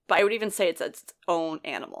Shrek. But I would even say it's its own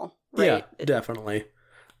animal, right? Yeah, definitely.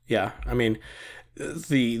 Yeah, I mean,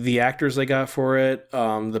 the actors they got for it,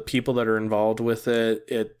 the people that are involved with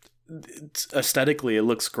it's aesthetically, it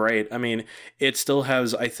looks great. I mean, it still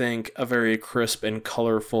has, I think, a very crisp and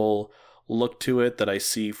colorful look to it that I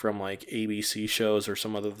see from like ABC shows or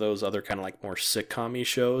some of those other kind of like more sitcom-y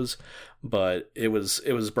shows. But it was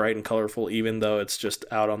bright and colorful, even though it's just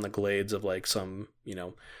out on the glades of like some,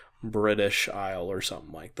 British Isle or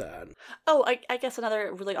something like that. Oh, I guess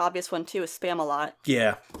another really obvious one too is Spam-A-Lot.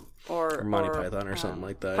 Yeah. Or Monty Python or something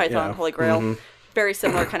like that. Python, yeah. Holy Grail. Mhm. Very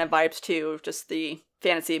similar kind of vibes to just the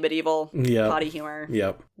fantasy, medieval, Yep. potty humor,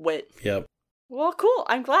 Yep. wit. Yep. Well, cool.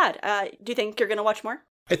 I'm glad. Do you think you're going to watch more?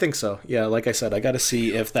 I think so. Yeah, like I said, I got to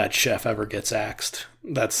see if that chef ever gets axed.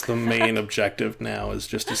 That's the main objective now, is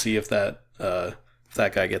just to see if that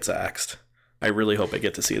guy gets axed. I really hope I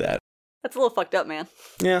get to see that. That's a little fucked up, man.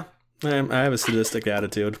 Yeah, I have a sadistic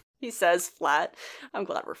attitude. He says flat. I'm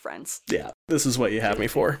glad we're friends. Yeah, this is what you have me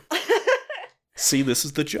for. See, this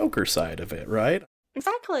is the Joker side of it, right?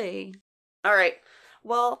 Exactly. All right.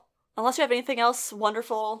 Well, unless you have anything else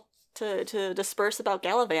wonderful to disperse about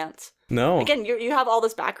Gallivant. No. Again, you have all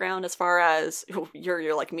this background as far as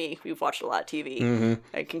you're like me. We've watched a lot of TV.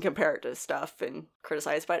 Mm-hmm. I can compare it to stuff and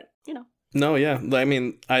criticize, but No, yeah. I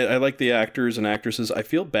mean, I like the actors and actresses. I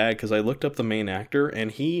feel bad because I looked up the main actor and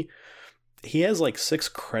he has like 6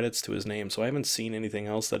 credits to his name, so I haven't seen anything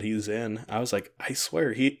else that he's in. I was like, I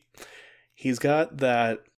swear he's got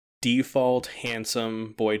that default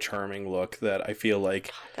handsome boy charming look that I feel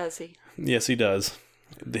like. does he? Yes, he does.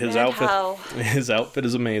 His outfit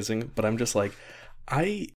is amazing, but I'm just like,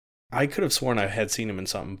 I could have sworn I had seen him in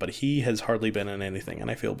something, but he has hardly been in anything,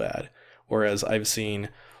 and I feel bad. Whereas I've seen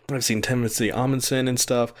Timothy Amundsen and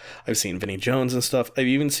stuff. I've seen Vinnie Jones and stuff. I've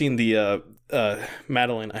even seen the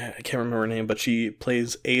Madeline. I can't remember her name, but she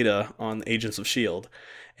plays Ada on Agents of S.H.I.E.L.D.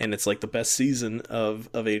 And it's like the best season of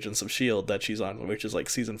Agents of S.H.I.E.L.D. that she's on, which is like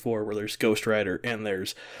season 4, where there's Ghost Rider and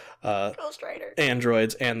there's Ghost Rider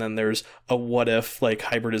androids, and then there's a what if like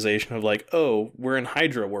hybridization of like, oh, we're in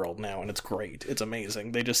Hydra world now, and it's great, it's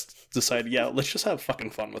amazing. They just decided, yeah, let's just have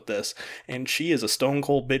fucking fun with this. And she is a stone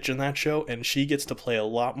cold bitch in that show, and she gets to play a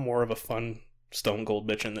lot more of a fun stone cold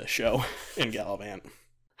bitch in this show in Gallivant.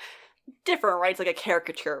 Different, right? It's like a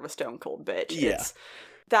caricature of a stone cold bitch. Yeah. It's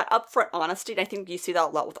that upfront honesty, and I think you see that a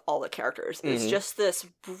lot with all the characters. It's just this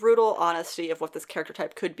brutal honesty of what this character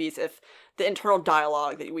type could be, as if the internal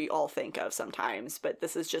dialogue that we all think of sometimes, but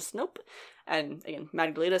this is just nope. And again,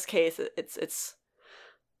 Magdalena's case, it's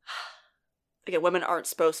again, women aren't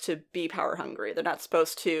supposed to be power hungry. They're not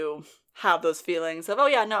supposed to have those feelings of, oh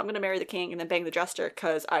yeah, no, I'm gonna marry the king and then bang the jester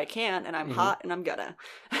because I can and I'm hot and I'm gonna.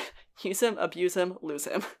 Use him, abuse him, lose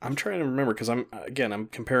him. I'm trying to remember, because I'm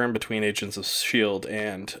comparing between Agents of S.H.I.E.L.D.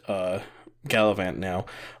 and Gallivant now,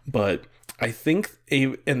 but I think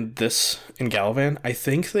in Gallivant, I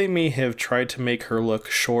think they may have tried to make her look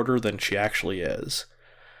shorter than she actually is.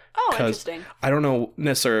 Oh, interesting. I don't know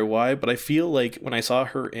necessarily why, but I feel like when I saw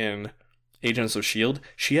her in Agents of S.H.I.E.L.D.,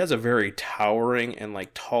 she has a very towering and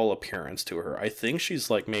like tall appearance to her. I think she's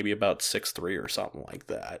like maybe about 6'3" or something like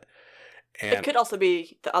that. And it could also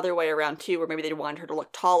be the other way around too, where maybe they wanted her to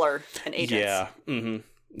look taller in Agents. Yeah,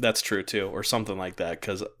 that's true too, or something like that.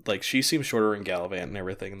 Because like she seems shorter in Gallivant and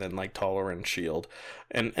everything than like taller in S.H.I.E.L.D.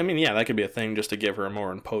 And I mean, yeah, that could be a thing just to give her a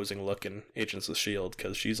more imposing look in Agents of S.H.I.E.L.D.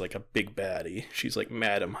 because she's like a big baddie. She's like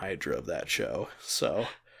Madam Hydra of that show. So,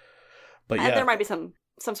 but yeah, and there might be some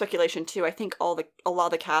speculation too. I think a lot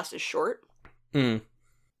of the cast is short.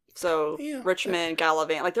 So yeah. Richmond,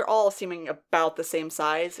 Gallivant, like they're all seeming about the same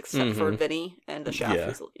size, except for Vinny and the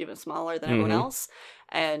chef, who's even smaller than everyone else.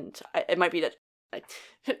 And it might be that.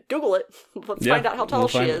 Google it. Let's find out how tall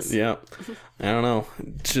she is. Yeah, I don't know.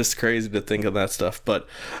 It's just crazy to think of that stuff. But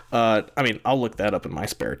I mean, I'll look that up in my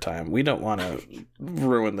spare time. We don't want to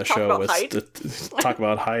ruin the show with talk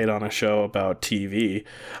about height on a show about TV,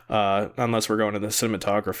 unless we're going to the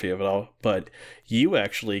cinematography of it all. But you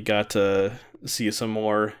actually got to see some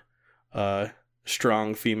more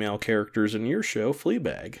strong female characters in your show,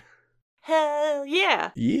 Fleabag. Hell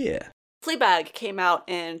yeah! Yeah. Fleabag came out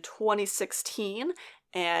in 2016,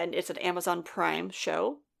 and it's an Amazon Prime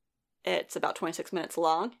show. It's about 26 minutes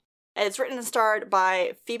long. It's written and starred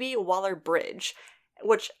by Phoebe Waller-Bridge,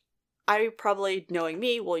 which I probably, knowing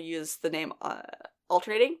me, will use the name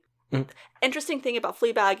alternating. Interesting thing about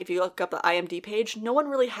Fleabag, if you look up the IMDb page, no one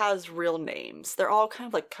really has real names. They're all kind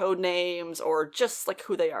of like code names or just like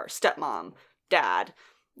who they are. Stepmom, dad,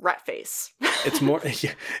 Ratface.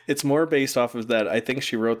 It's more based off of that. I think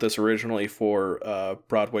she wrote this originally for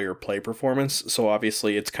Broadway or play performance. So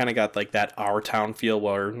obviously it's kind of got like that Our Town feel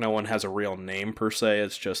where no one has a real name per se.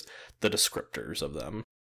 It's just the descriptors of them.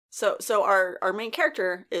 So our main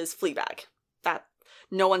character is Fleabag. That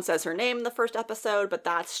no one says her name in the first episode, but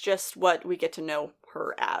that's just what we get to know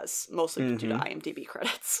her as, mostly due to IMDb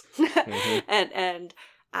credits. And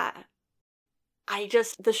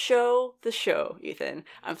the show, Ethan.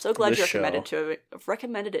 I'm so glad you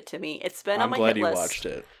recommended it to me. It's been on my hit list. I'm glad you watched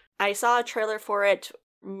it. I saw a trailer for it,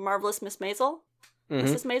 Marvelous Miss Maisel.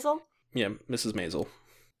 Mrs. Maisel. Yeah, Mrs. Maisel.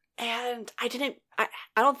 And I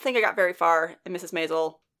don't think I got very far in Mrs.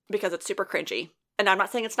 Maisel because it's super cringy. And I'm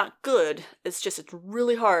not saying it's not good, it's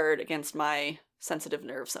really hard against my sensitive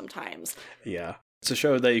nerves sometimes. Yeah. It's a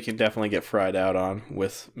show that you can definitely get fried out on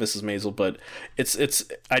with Mrs. Maisel, but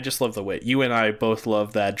I just love the wit. You and I both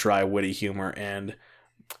love that dry, witty humor, and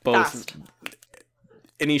both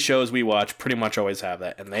any shows we watch pretty much always have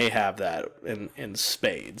that, and they have that in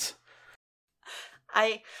spades.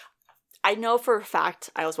 I know for a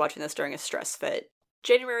fact I was watching this during a stress fit.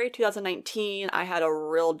 January 2019, I had a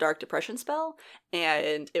real dark depression spell,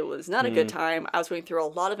 and it was not a good time. I was going through a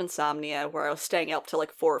lot of insomnia where I was staying up till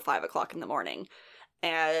like 4 or 5 o'clock in the morning.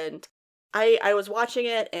 And I was watching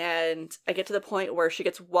it, and I get to the point where she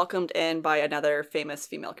gets welcomed in by another famous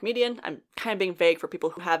female comedian. I'm kind of being vague for people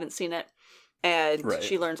who haven't seen it. And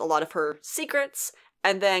she learns a lot of her secrets,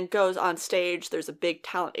 and then goes on stage. There's a big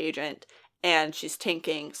talent agent, and she's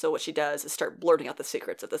tanking. So what she does is start blurting out the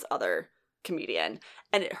secrets of this other comedian,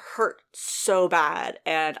 and it hurt so bad.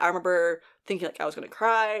 And I remember thinking like I was gonna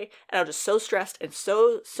cry, and I was just so stressed and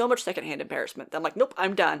so much secondhand embarrassment that I'm like, nope,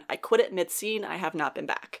 I'm done. I quit it mid-scene. I have not been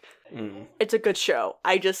back. It's a good show.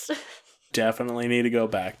 I just definitely need to go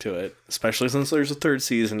back to it, especially since there's a third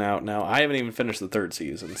season out now. I haven't even finished the third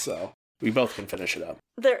season, so we both can finish it up.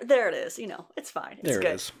 There it is. It's fine. It's good.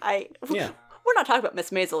 It is. We're not talking about Miss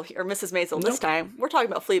Maisel or Mrs. Maisel this time. We're talking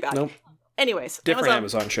about Fleabag. Nope. Anyways, different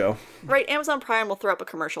Amazon show. Right, Amazon Prime will throw up a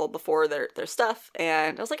commercial before their stuff,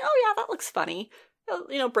 and I was like, oh yeah, that looks funny.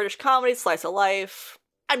 British comedy, slice of life.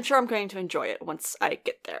 I'm sure I'm going to enjoy it once I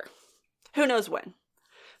get there. Who knows when?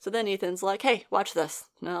 So then Ethan's like, hey, watch this.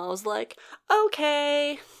 And I was like,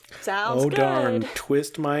 okay, sounds good. Oh darn,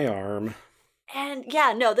 twist my arm. And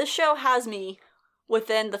yeah, no, this show has me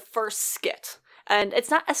within the first skit. And it's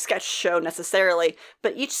not a sketch show necessarily,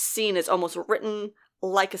 but each scene is almost written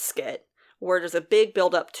like a skit, where there's a big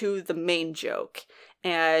build up to the main joke.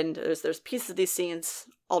 And there's pieces of these scenes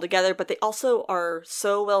all together, but they also are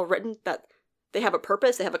so well written that they have a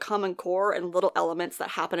purpose, they have a common core, and little elements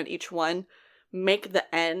that happen in each one make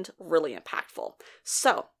the end really impactful.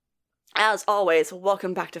 So, as always,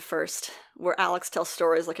 welcome back to First, where Alex tells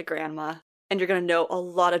stories like a grandma, and you're going to know a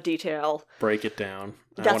lot of detail. Break it down.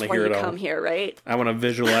 That's why you come here, right? I want to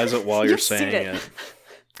visualize it while you're saying it.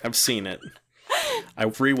 I've seen it. I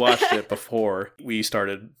rewatched it before we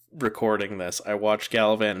started recording this. I watched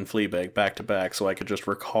Gallivant and Fleabag back to back so I could just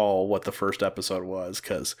recall what the first episode was,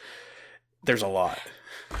 because there's a lot.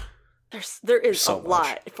 There is a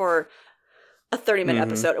lot for a 30-minute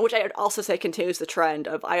episode, which I would also say continues the trend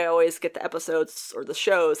of I always get the episodes or the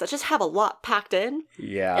shows that just have a lot packed in.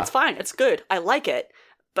 Yeah. It's fine. It's good. I like it.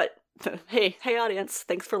 But hey audience,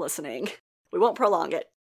 thanks for listening. We won't prolong it.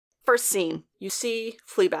 First scene, you see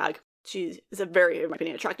Fleabag. She is a very, in my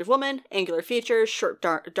opinion, attractive woman, angular features, short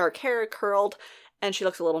dark hair, curled, and she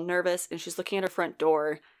looks a little nervous, and she's looking at her front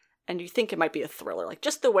door, and you think it might be a thriller. Like,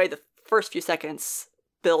 just the way the first few seconds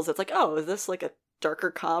builds, it's like, oh, is this like a darker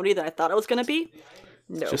comedy than I thought it was going to be?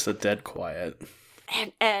 No. Just a dead quiet.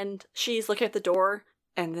 And she's looking at the door,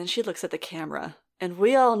 and then she looks at the camera. And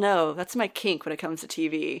we all know that's my kink when it comes to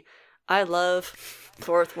TV. I love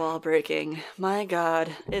fourth wall breaking. My God,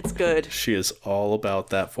 it's good. She is all about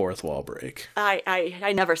that fourth wall break.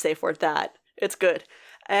 I never say for that. It's good.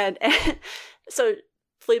 And so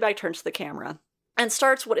Fleabag turns to the camera and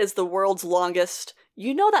starts what is the world's longest.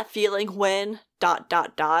 You know that feeling when ...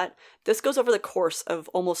 This goes over the course of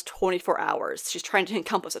almost 24 hours. She's trying to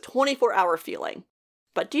encompass a 24-hour feeling.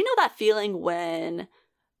 But do you know that feeling when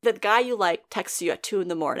the guy you like texts you at 2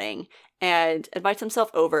 a.m. and invites himself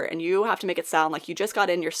over, and you have to make it sound like you just got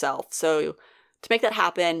in yourself? So to make that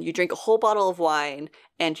happen, you drink a whole bottle of wine,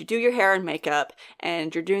 and you do your hair and makeup,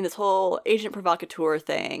 and you're doing this whole agent provocateur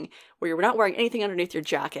thing where you're not wearing anything underneath your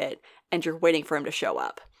jacket, and you're waiting for him to show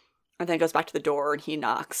up. And then it goes back to the door, and he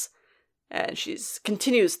knocks. And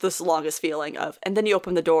continues this longest feeling of, and then you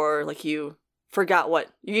open the door like you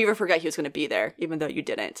even forgot he was going to be there, even though you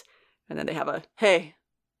didn't. And then they have a, hey.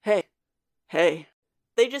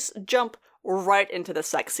 They just jump right into the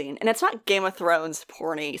sex scene. And it's not Game of Thrones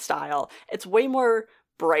porny style. It's way more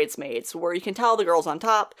Bridesmaids, where you can tell the girl's on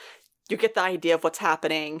top, you get the idea of what's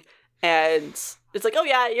happening, and it's like, oh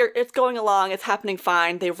yeah, it's going along, it's happening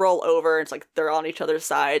fine. They roll over, it's like they're on each other's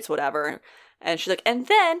sides, whatever. And she's like, and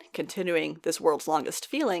then, continuing this world's longest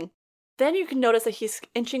feeling, then you can notice that he's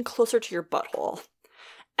inching closer to your butthole.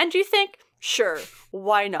 And you think, sure,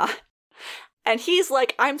 why not? And he's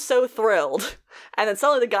like, I'm so thrilled. And then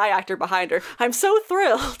suddenly the guy actor behind her, I'm so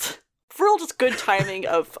thrilled. Real just good timing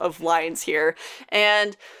of lines here.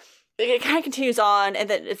 And it kind of continues on, and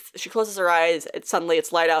then if she closes her eyes, suddenly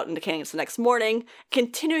it's light out indicating it's the next morning,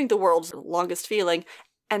 continuing the world's longest feeling,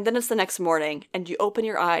 and then it's the next morning, and you open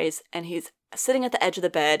your eyes, and he's sitting at the edge of the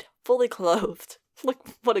bed, fully clothed. Like,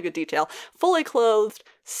 what a good detail. Fully clothed,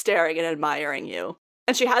 staring and admiring you.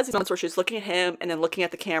 And she has these moments where she's looking at him, and then looking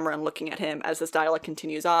at the camera and looking at him as this dialogue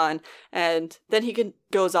continues on, and then he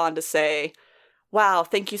goes on to say, wow,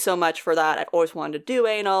 thank you so much for that. I've always wanted to do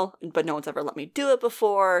anal, but no one's ever let me do it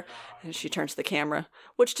before. And she turns to the camera,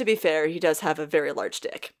 which, to be fair, he does have a very large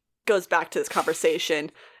dick. Goes back to this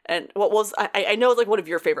conversation, and what was, I know it's like one of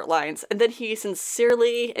your favorite lines, and then he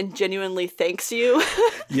sincerely and genuinely thanks you.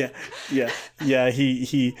 Yeah.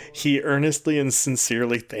 He earnestly and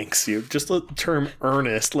sincerely thanks you. Just the term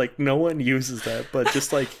earnest, like, no one uses that, but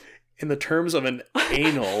just like, in the terms of an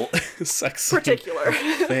anal sex scene, particular.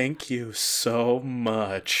 Thank you so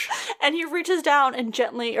much. And he reaches down and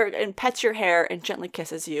gently, and pets your hair and gently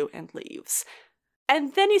kisses you and leaves.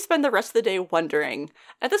 And then you spend the rest of the day wondering.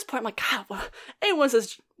 At this point, I'm like, God, hey, when's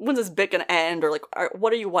this bit gonna end? Or like,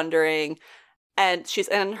 what are you wondering? And she's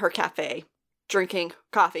in her cafe, drinking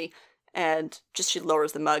coffee, and she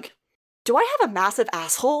lowers the mug. Do I have a massive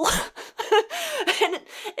asshole? And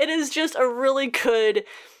it is just a really good,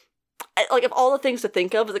 like, of all the things to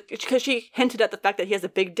think of, because she hinted at the fact that he has a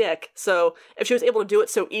big dick, so if she was able to do it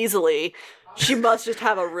so easily, she must just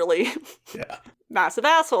have a really massive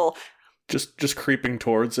asshole. Just creeping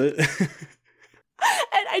towards it. And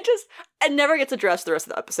it never gets addressed the rest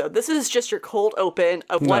of the episode. This is just your cold open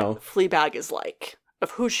of what Fleabag is like,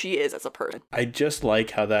 of who she is as a person. I just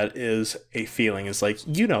like how that is a feeling. It's like,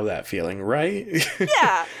 you know that feeling, right?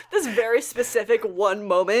 Yeah, this very specific one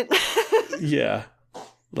moment. Yeah.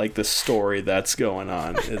 Like the story that's going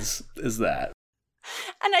on is that.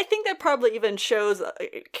 And I think that probably even shows,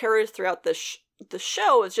 carries throughout the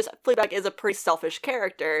show, is just Fleabag is a pretty selfish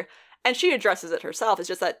character, and she addresses it herself. It's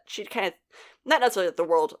just that she kind of, not necessarily that the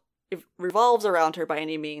world revolves around her by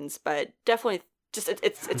any means, but definitely just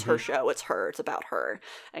it's her show, it's about her,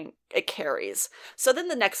 and it carries. So then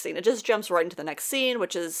the next scene, it just jumps right into the next scene,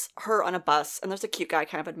 which is her on a bus, and there's a cute guy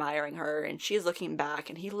kind of admiring her, and she's looking back,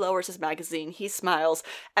 and he lowers his magazine, he smiles,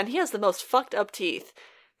 and he has the most fucked up teeth.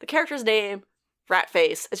 The character's name,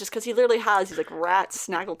 Ratface, is just because he literally has these like rat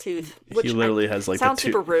snaggletooth, which he literally has like sounds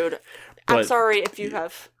super rude. I'm sorry if you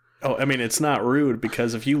have. Oh, I mean, it's not rude,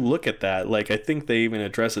 because if you look at that, like, I think they even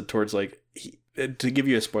address it towards, like, to give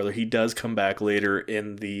you a spoiler, he does come back later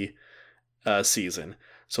in the season.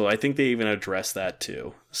 So I think they even address that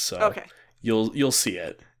too. So okay. You'll see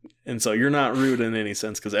it. And so you're not rude in any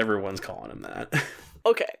sense, because everyone's calling him that.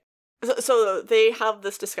 Okay. So they have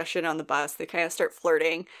this discussion on the bus. They kind of start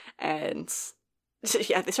flirting, and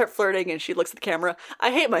yeah, they start flirting, and she looks at the camera.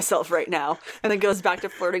 I hate myself right now. And then goes back to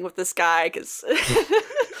flirting with this guy, because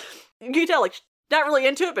you can tell, like, not really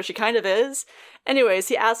into it, but she kind of is. Anyways,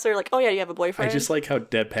 he asks her, like, oh yeah, you have a boyfriend? I just like how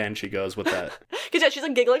deadpan she goes with that. Because yeah, she's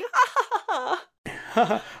like giggling, ha ha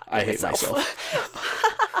ha. I hate myself.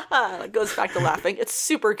 It goes back to laughing. It's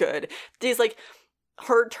super good. These, like,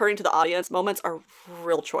 her turning to the audience moments are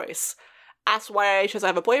real choice. Asks why she says, I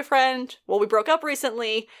have a boyfriend. Well, we broke up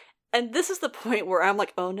recently. And this is the point where I'm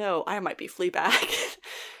like, oh no, I might be Fleabag.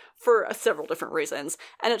 For several different reasons.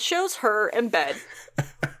 And it shows her in bed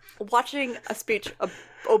watching a speech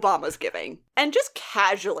Obama's giving, and just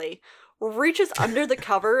casually reaches under the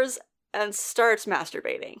covers and starts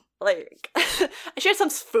masturbating. Like, she has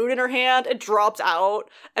some food in her hand, it drops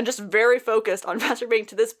out, and just very focused on masturbating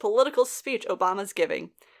to this political speech Obama's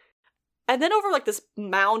giving. And then over, like, this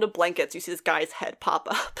mound of blankets, you see this guy's head pop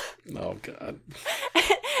up. Oh, God.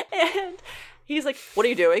 And he's like, what are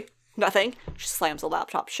you doing? Nothing. She slams the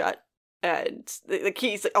laptop shut. And the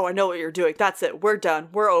key's like, oh, I know what you're doing. That's it. We're done.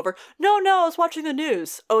 We're over. No, I was watching the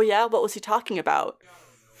news. Oh, yeah? What was he talking about?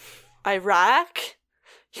 Iraq?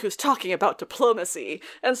 He was talking about diplomacy.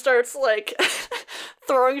 And starts, like,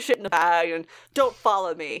 throwing shit in a bag and, don't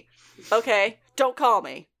follow me. Okay. Don't call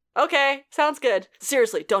me. Okay. Sounds good.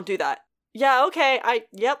 Seriously, don't do that. Yeah, okay.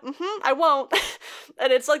 I won't.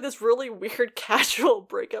 And it's like this really weird casual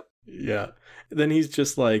breakup. Yeah. Then he's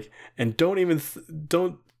just like, and don't even,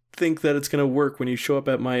 don't think that it's going to work when you show up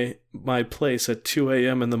at my place at 2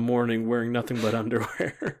 a.m. in the morning wearing nothing but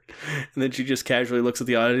underwear. And then she just casually looks at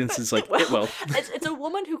the audience and is like, it will. It's a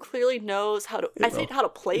woman who clearly knows how to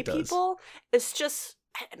play people. It's just,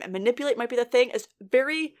 manipulate might be the thing. It's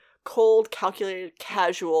very cold, calculated,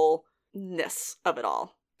 casualness of it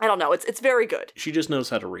all. I don't know. It's very good. She just knows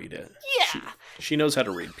how to read it. Yeah. She knows how to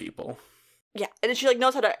read people. Yeah. And she, like,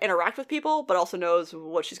 knows how to interact with people, but also knows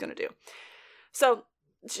what she's going to do. So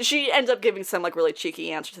she ends up giving some, like, really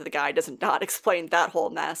cheeky answer to the guy, does not explain that whole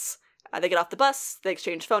mess. They get off the bus, they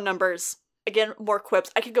exchange phone numbers. Again, more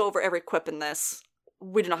quips. I could go over every quip in this.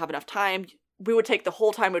 We do not have enough time. We would take the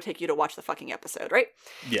whole time it would take you to watch the fucking episode, right?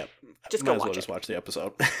 Yep. Just go Might as well watch just it. watch the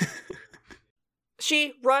episode.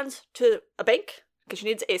 She runs to a bank because she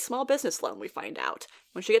needs a small business loan, we find out.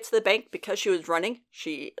 When she gets to the bank, because she was running,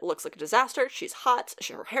 she looks like a disaster. She's hot.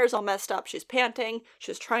 Her hair's all messed up. She's panting.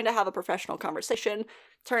 She's trying to have a professional conversation.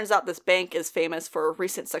 Turns out this bank is famous for a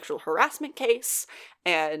recent sexual harassment case,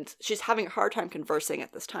 and she's having a hard time conversing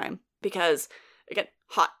at this time because, again,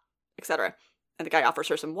 hot, etc. And the guy offers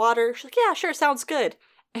her some water. She's like, yeah, sure, sounds good.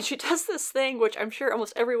 And she does this thing, which I'm sure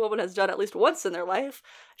almost every woman has done at least once in their life.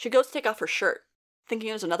 She goes to take off her shirt, thinking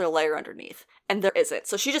there's another layer underneath, and there isn't.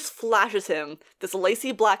 So she just flashes him this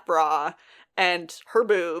lacy black bra and her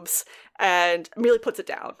boobs, and immediately puts it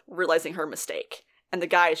down, realizing her mistake. And the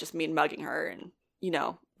guy is just mean mugging her, and, you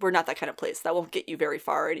know, we're not that kind of place. That won't get you very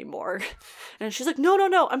far anymore. And she's like,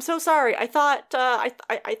 no, I'm so sorry. I thought I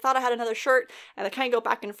thought I had another shirt. And they kind of go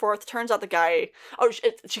back and forth. Turns out the guy,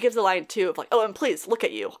 she gives the line too of like, oh, and please look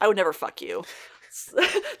at you. I would never fuck you.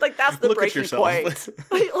 Like, that's the breaking point.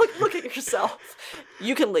 look at yourself.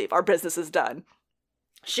 You can leave. Our business is done.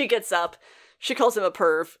 She gets up. She calls him a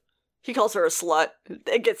perv. He calls her a slut.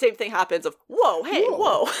 Again, same thing happens of, whoa, hey,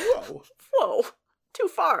 whoa. Too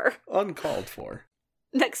far. Uncalled for.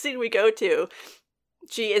 Next scene we go to,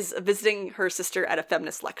 she is visiting her sister at a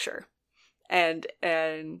feminist lecture. And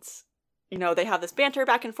you know, they have this banter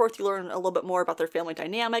back and forth. You learn a little bit more about their family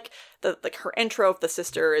dynamic. Her intro of the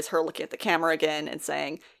sister is her looking at the camera again and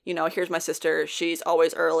saying, you know, here's my sister. She's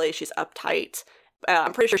always early. She's uptight.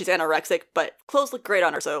 I'm pretty sure she's anorexic, but clothes look great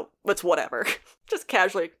on her, so it's whatever. Just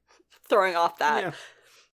casually throwing off that. Yeah.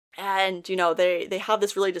 And, you know, they have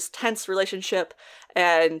this really just tense relationship,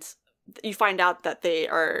 and you find out that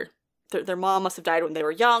their mom must have died when they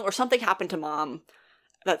were young, or something happened to mom,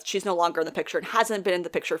 that she's no longer in the picture and hasn't been in the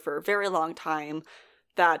picture for a very long time,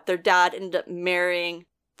 that their dad ended up marrying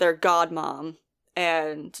their godmom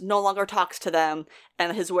and no longer talks to them,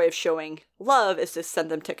 and his way of showing love is to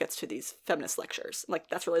send them tickets to these feminist lectures. Like,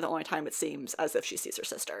 that's really the only time it seems as if she sees her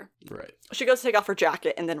sister. Right. She goes to take off her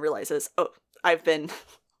jacket and then realizes, oh,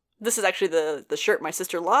 this is actually the shirt my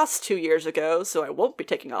sister lost 2 years ago, so I won't be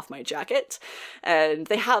taking off my jacket. And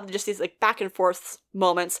they have just these like back and forth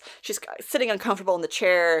moments. She's sitting uncomfortable in the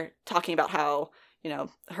chair, talking about how, you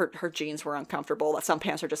know, her jeans were uncomfortable, that some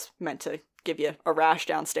pants are just meant to give you a rash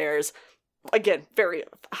downstairs. Again, very,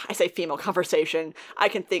 I say female conversation. I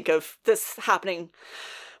can think of this happening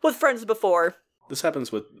with friends before. This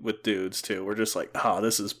happens with dudes too. We're just like,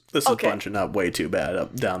 this is Okay. bunching up way too bad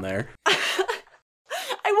up down there.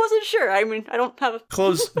 I wasn't sure. I mean, I don't have a...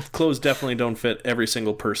 Clothes definitely don't fit every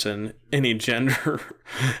single person, any gender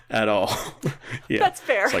at all. Yeah. That's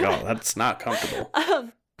fair. It's like, that's not comfortable.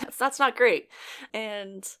 That's not great.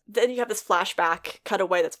 And then you have this flashback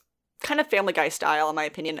cutaway that's kind of Family Guy style, in my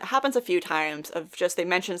opinion. It happens a few times of just they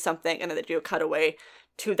mention something and then they do a cutaway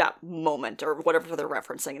to that moment or whatever they're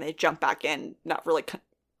referencing, and they jump back in, not really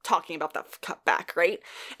talking about that cut back, right?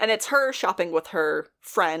 And it's her shopping with her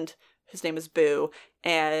friend, his name is Boo,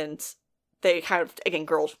 and they kind of, again,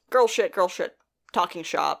 girl shit, talking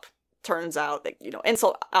shop. Turns out that, you know,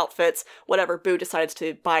 insult outfits, whatever, Boo decides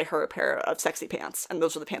to buy her a pair of sexy pants, and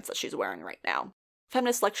those are the pants that she's wearing right now.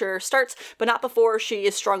 Feminist lecture starts, but not before she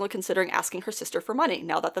is strongly considering asking her sister for money,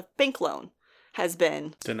 now that the bank loan has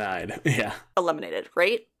been Denied. Yeah. eliminated,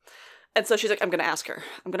 right? And so she's like, I'm gonna ask her,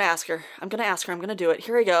 I'm gonna do it,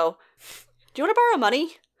 here we go. Do you want to borrow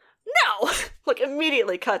money? No! Like,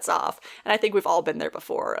 immediately cuts off. And I think we've all been there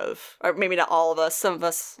before or maybe not all of us, some of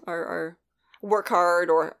us are work hard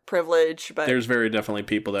or privileged, but... There's very definitely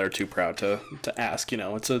people that are too proud to ask, you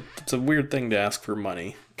know. It's a weird thing to ask for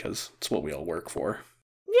money, because it's what we all work for.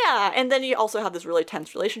 Yeah, and then you also have this really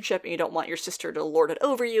tense relationship, and you don't want your sister to lord it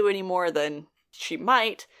over you any more than she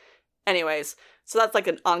might. Anyways, so that's like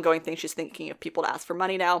an ongoing thing. She's thinking of people to ask for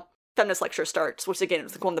money now. Feminist lecture starts, which again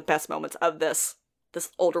is like one of the best moments of this.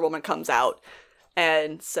 This older woman comes out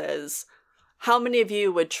and says, how many of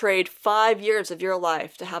you would trade 5 years of your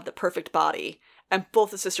life to have the perfect body? And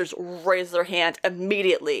both the sisters raise their hand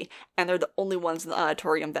immediately, and they're the only ones in the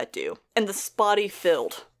auditorium that do. In this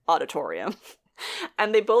body-filled auditorium.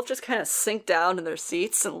 And they both just kind of sink down in their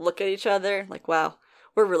seats and look at each other like, wow,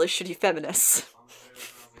 we're really shitty feminists.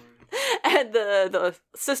 And the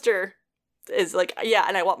sister is like, yeah,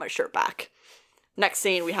 and I want my shirt back. Next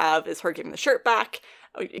scene we have is her giving the shirt back.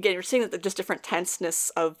 Again, you're seeing the just different tenseness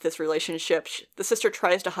of this relationship. The sister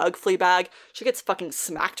tries to hug Fleabag. She gets fucking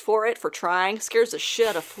smacked for it, for trying. Scares the shit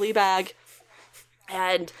out of Fleabag.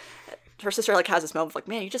 And her sister like has this moment of like,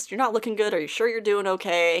 man, you're not looking good. Are you sure you're doing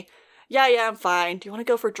okay? Yeah, I'm fine. Do you want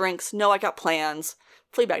to go for drinks? No, I got plans.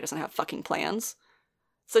 Fleabag doesn't have fucking plans.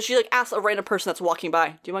 So she, like, asks a random person that's walking by,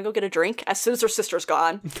 do you want to go get a drink? As soon as her sister's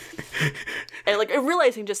gone. And, like,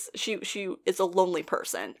 realizing just she is a lonely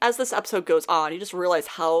person. As this episode goes on, you just realize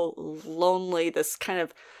how lonely this kind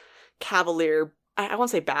of cavalier, I won't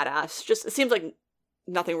say badass, just it seems like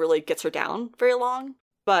nothing really gets her down very long.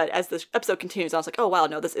 But as this episode continues, I was like, oh wow,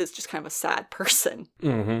 no, this is just kind of a sad person.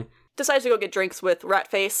 Mm-hmm. Decides to go get drinks with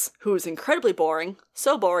Ratface, who's incredibly boring.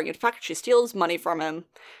 So boring, in fact, she steals money from him.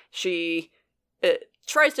 She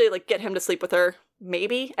tries to, like, get him to sleep with her,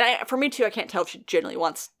 maybe. And for me, too, I can't tell if she genuinely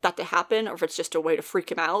wants that to happen or if it's just a way to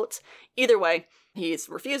freak him out. Either way, he's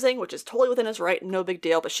refusing, which is totally within his right, no big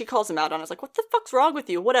deal. But she calls him out on it. It's like, what the fuck's wrong with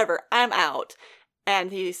you? Whatever, I'm out.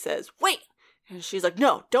 And he says, wait. And she's like,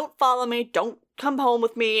 no, don't follow me. Don't come home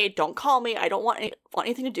with me. Don't call me. I don't want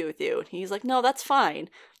anything to do with you. And he's like, no, that's fine.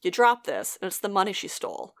 You drop this. And it's the money she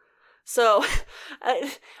stole. So,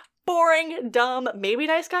 boring, dumb, maybe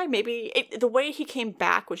nice guy, maybe the way he came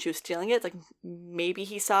back when she was stealing it, it's like maybe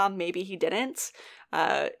he saw, maybe he didn't.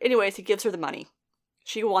 Anyways, he gives her the money.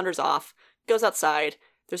 She wanders off, goes outside.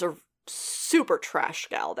 There's a super trash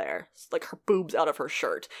gal there, like her boobs out of her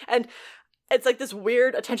shirt. And it's like this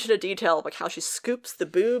weird attention to detail of like how she scoops the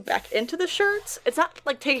boob back into the shirt. It's not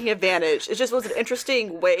like taking advantage. It just was an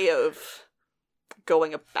interesting way of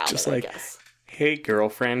going about just it, like, I guess. Hey,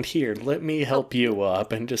 girlfriend, here, let me help you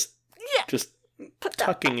up, and just Put that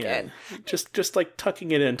tucking back in. Just like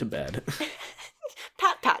tucking it into bed.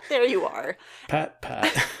 Pat, there you are.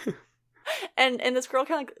 Pat. And this girl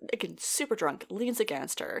kind of, again, super drunk, leans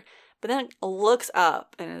against her, but then looks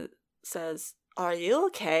up and says, are you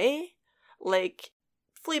okay? Like,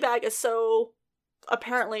 Fleabag is so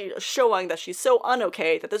apparently showing that she's so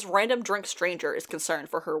unokay that this random drunk stranger is concerned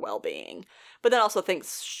for her well-being, but then also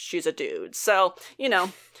thinks she's a dude. So, you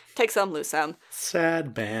know, take some, lose some.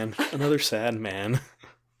 Sad man. Another sad man.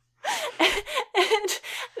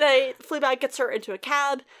 And Fleabag gets her into a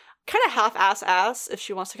cab, kind of half-ass if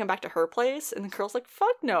she wants to come back to her place, and the girl's like,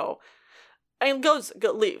 fuck no. And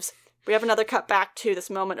leaves. We have another cut back to this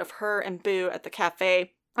moment of her and Boo at the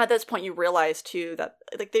cafe. At this point, you realize, too, that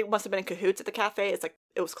like they must have been in cahoots at the cafe. It's like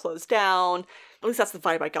it was closed down. At least that's the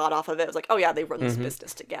vibe I got off of it. It was like, oh yeah, they run this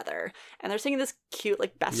business together. And they're singing this cute,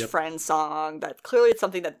 like, best friend song that clearly it's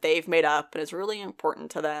something that they've made up and is really important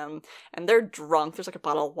to them. And they're drunk. There's like a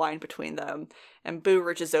bottle of wine between them. And Boo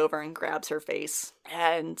reaches over and grabs her face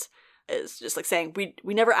and is just like saying, we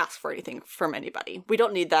never ask for anything from anybody. We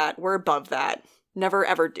don't need that. We're above that. Never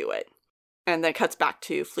ever do it. And then it cuts back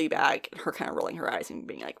to Fleabag, her kind of rolling her eyes and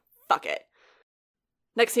being like, fuck it.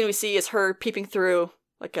 Next thing we see is her peeping through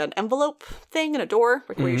like an envelope thing in a door,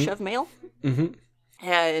 like where you shove mail. Mm-hmm.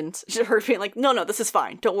 And her being like, no, this is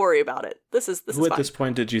fine. Don't worry about it. This is Who fine. at this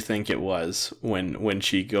point did you think it was when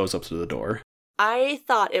she goes up to the door? I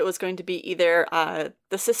thought it was going to be either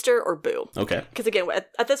the sister or Boo. Okay. Because again,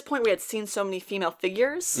 at this point we had seen so many female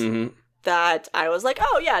figures that I was like,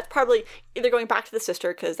 oh yeah, it's probably either going back to the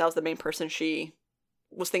sister because that was the main person she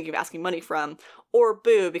was thinking of asking money from, or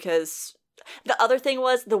Boo because the other thing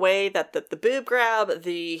was the way that the boob grab,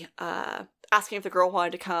 the asking if the girl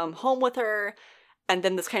wanted to come home with her, and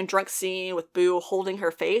then this kind of drunk scene with Boo holding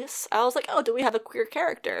her face. I was like, oh, do we have a queer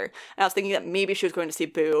character? And I was thinking that maybe she was going to see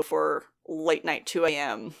Boo for late night 2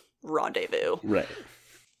 a.m. rendezvous. Right.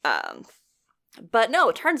 But no,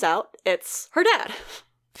 it turns out it's her dad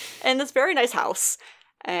in this very nice house.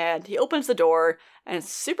 And he opens the door and is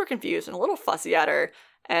super confused and a little fussy at her.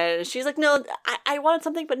 And she's like, no, I wanted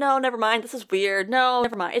something, but no, never mind. This is weird. No,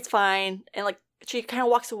 never mind. It's fine. And like, she kind of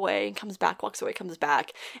walks away and comes back, walks away, comes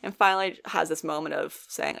back. And finally has this moment of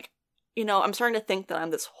saying, like, you know, I'm starting to think that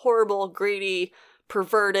I'm this horrible, greedy,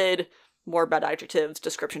 perverted, more bad adjectives,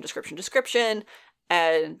 description.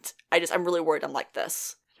 And I'm really worried I'm like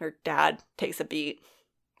this. Her dad takes a beat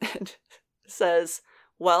and says,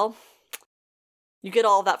 well, you get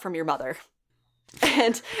all of that from your mother.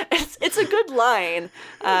 And it's a good line.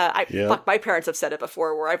 Fuck, my parents have said it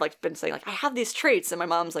before where I've like been saying like, I have these traits. And my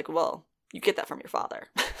mom's like, well, you get that from your father.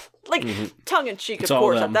 Like tongue in cheek, of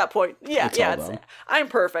course, at that point. Yeah, I'm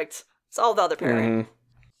perfect. It's all the other parent.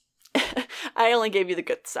 I only gave you the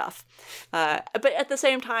good stuff. But at the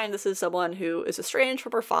same time, this is someone who is estranged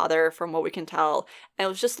from her father, from what we can tell, and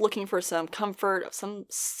was just looking for some comfort,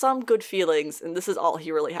 some good feelings, and this is all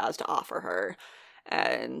he really has to offer her.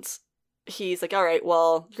 And he's like, all right,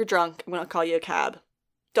 well, you're drunk. I'm going to call you a cab.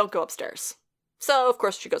 Don't go upstairs. So, of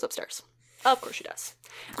course, she goes upstairs. Of course she does.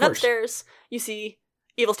 And upstairs, you see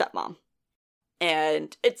evil stepmom.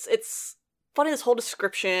 And it's funny, this whole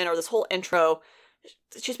description or this whole intro.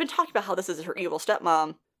 She's been talking about how this is her evil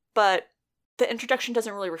stepmom but the introduction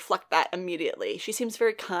doesn't really reflect that immediately. She seems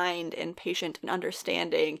very kind and patient and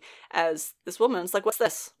understanding as this woman's like, what's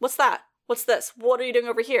this? What's that? What's this? What are you doing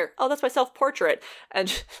over here? Oh, that's my self-portrait.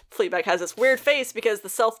 And Fleabag has this weird face because the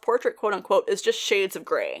self-portrait, quote-unquote, is just shades of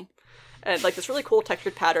gray. And like this really cool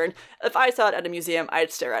textured pattern. If I saw it at a museum,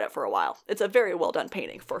 I'd stare at it for a while. It's a very well-done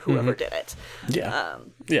painting for whoever did it. Yeah.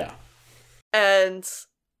 Yeah. And,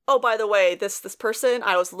 oh, by the way, this person,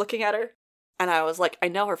 I was looking at her, and I was like, I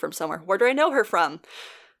know her from somewhere. Where do I know her from?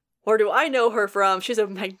 Where do I know her from? She's a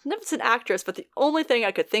magnificent actress, but the only thing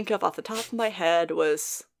I could think of off the top of my head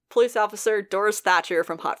was police officer Doris Thatcher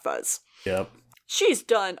from Hot Fuzz. Yep. She's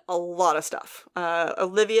done a lot of stuff.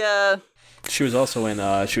 Olivia... She was also in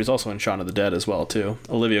Shaun of the Dead as well, too.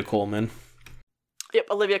 Olivia Colman. Yep,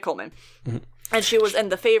 Olivia Colman. Mm-hmm. And she was in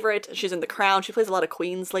The Favorite. She's in The Crown. She plays a lot of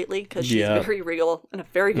queens lately because she's very regal and a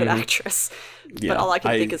very good actress. Yeah, but all I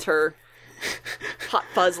can think is her Hot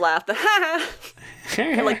Fuzz laugh.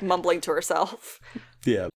 And, like mumbling to herself.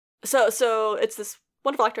 Yeah. So it's this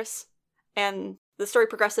wonderful actress, and the story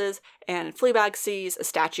progresses, and Fleabag sees a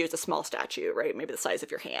statue. It's a small statue, right? Maybe the size of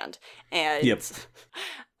your hand. And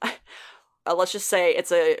let's just say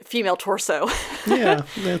it's a female torso. Yeah,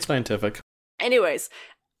 that's scientific. Anyways,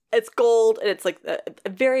 it's gold, and it's like a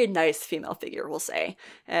very nice female figure, we'll say.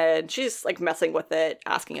 And she's like messing with it,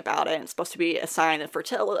 asking about it. And it's supposed to be a sign of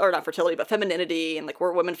fertility, or not fertility, but femininity, and like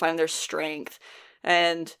where women find their strength.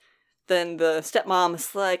 And then the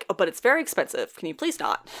stepmom's like, oh, but it's very expensive. Can you please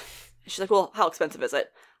not? And she's like, well, how expensive is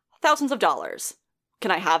it? Thousands of dollars.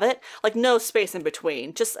 Can I have it? Like, no space in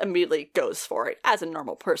between. Just immediately goes for it, as a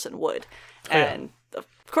normal person would. And of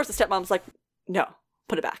course the stepmom's like, no,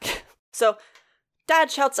 put it back. So Dad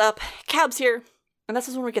shouts up, cab's here. And this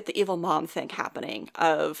is when we get the evil mom thing happening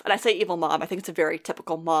and I say evil mom, I think it's a very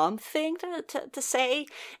typical mom thing to say.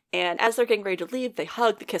 And as they're getting ready to leave, they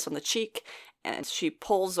hug, they kiss on the cheek, and she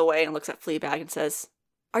pulls away and looks at Fleabag and says,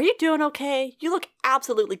 are you doing okay? You look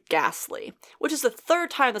absolutely ghastly. Which is the third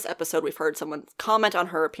time this episode we've heard someone comment on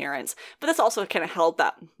her appearance, but this also kind of held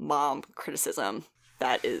that mom criticism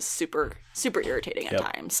that is super, super irritating at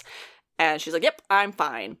times. And she's like, yep, I'm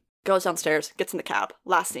fine. Goes downstairs, gets in the cab.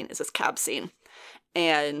 Last scene is this cab scene.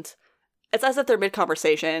 And it's as if they're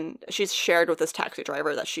mid-conversation. She's shared with this taxi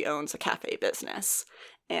driver that she owns a cafe business,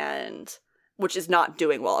 and which is not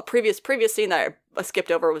doing well. A previous scene that I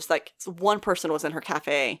skipped over was like, one person was in her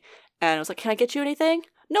cafe, and I was like, can I get you anything?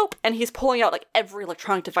 Nope. And he's pulling out like every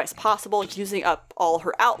electronic device possible, using up all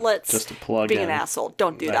her outlets. Just to plug being in. an asshole.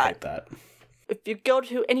 Don't do that. I hate that. If you go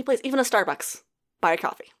to any place, even a Starbucks, buy a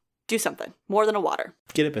coffee. Do something. More than a water.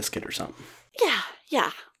 Get a biscuit or something.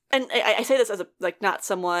 Yeah. And I say this as not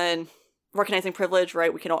someone recognizing privilege,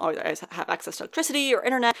 right? We can always have access to electricity or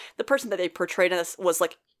internet. The person that they portrayed in this was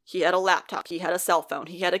like, he had a laptop, he had a cell phone,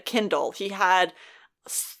 he had a Kindle, he had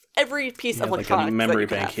every piece of electronics. Like a memory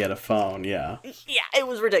bank, he had a phone, yeah. Yeah, it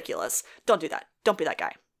was ridiculous. Don't do that. Don't be that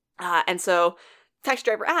guy. And so taxi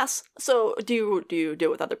driver asks, so do you do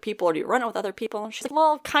it with other people, or do you run it with other people? And she's like,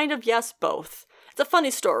 well, kind of yes, both. It's a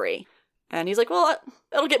funny story. And he's like, well,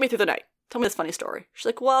 it'll get me through the night. Tell me this funny story. She's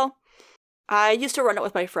like, well, I used to run it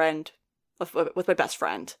with my friend, with my best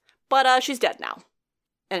friend, but she's dead now.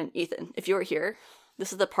 And Ethan, if you were here,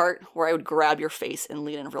 this is the part where I would grab your face and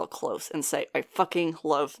lean in real close and say, I fucking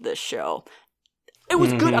love this show. It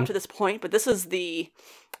was good up to this point, but this is the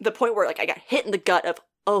point where like I got hit in the gut of,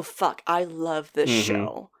 oh fuck, I love this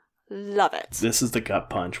show. Love it. This is the gut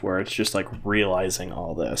punch where it's just like realizing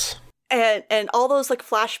all this. And all those like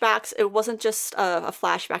flashbacks, it wasn't just a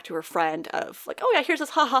flashback to her friend of like, oh yeah, here's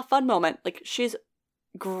this haha fun moment. Like she's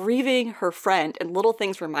grieving her friend, and little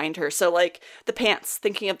things remind her. So like the pants,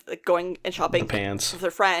 thinking of like, going and shopping with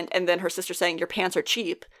her friend, and then her sister saying your pants are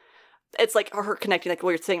cheap. It's like her connecting like,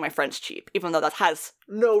 well, you're saying my friend's cheap, even though that has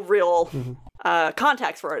no real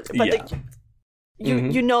context for it. But like,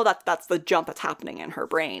 you know that's the jump that's happening in her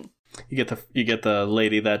brain. You get the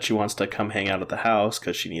lady that she wants to come hang out at the house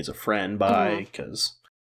because she needs a friend because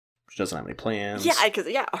she doesn't have any plans. Yeah, because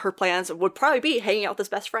her plans would probably be hanging out with his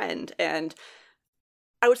best friend. And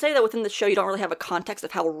I would say that within the show you don't really have a context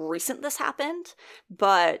of how recent this happened,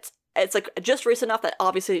 but it's like just recent enough that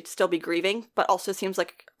obviously it'd still be grieving, but also seems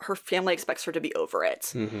like her family expects her to be over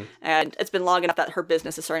it. And it's been long enough that her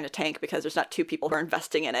business is starting to tank because there's not two people who are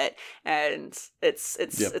investing in it, and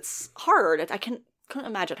it's hard. I couldn't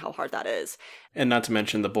imagine how hard that is. And not to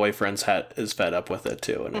mention the boyfriend's is fed up with it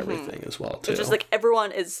too, and everything as well too. It's just like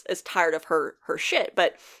everyone is tired of her shit.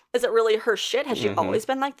 But is it really her shit? Has she always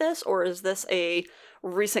been like this, or is this a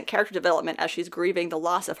recent character development as she's grieving the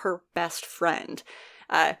loss of her best friend?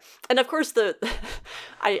 And of course,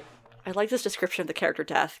 I I like this description of the character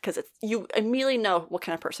death because you immediately know what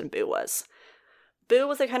kind of person Boo was. Boo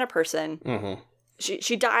was the kind of person,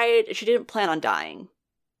 she died, she didn't plan on dying.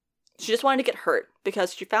 She just wanted to get hurt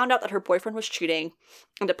because she found out that her boyfriend was cheating,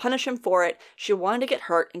 and to punish him for it, she wanted to get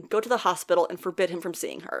hurt and go to the hospital and forbid him from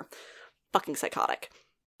seeing her. Fucking psychotic.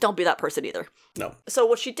 Don't be that person either. No. So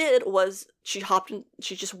what she did was she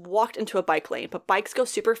just walked into a bike lane, but bikes go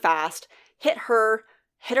super fast, hit her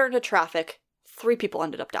into traffic. 3 people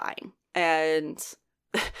ended up dying. And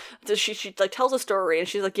she like tells a story and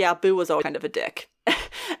she's like, yeah, Boo was always kind of a dick.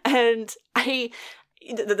 And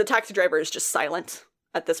the taxi driver is just silent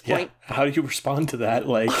at this point. Yeah. How do you respond to that?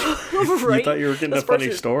 Like, right? You thought you were getting a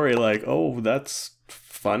funny story. Like, oh, that's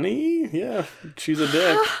funny? Yeah, she's a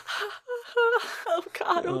dick. Oh,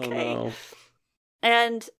 God, okay. Oh, no.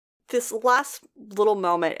 And this last little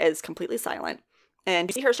moment is completely silent. And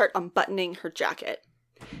you see her start unbuttoning her jacket.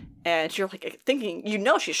 And you're like thinking,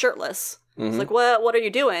 she's shirtless. It's like, what are you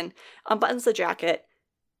doing? Unbuttons the jacket.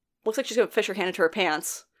 Looks like she's going to fish her hand into her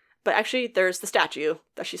pants. But actually, there's the statue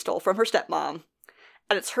that she stole from her stepmom.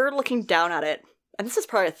 And it's her looking down at it. And this is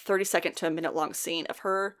probably a 30-second to a minute-long scene of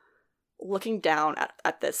her looking down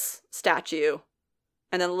at this statue.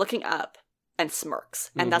 And then looking up. And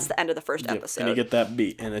smirks. And that's the end of the first episode. And you get that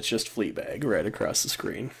beat, and it's just Fleabag right across the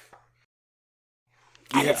screen.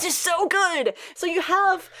 And it's just so good! So you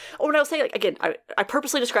have... when I was saying, like, again, I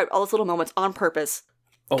purposely described all those little moments on purpose.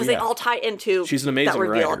 Because they all tie into She's an amazing that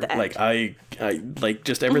reveal writer. At the end. Like, I like,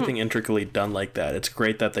 just everything intricately done like that. It's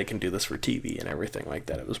great that they can do this for TV and everything like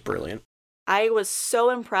that. It was brilliant. I was so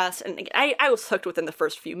impressed, and I was hooked within the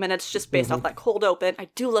first few minutes just based off that cold open. I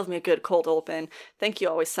do love me a good cold open. Thank you,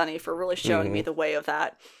 Always Sunny, for really showing me the way of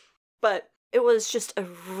that. But it was just a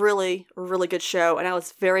really, really good show, and I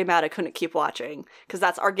was very mad I couldn't keep watching, because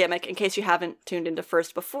that's our gimmick. In case you haven't tuned into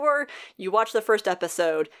First before, you watch the first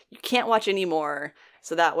episode, you can't watch any more,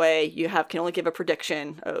 so that way you can only give a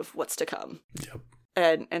prediction of what's to come.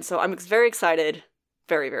 Yep. And so I'm very excited.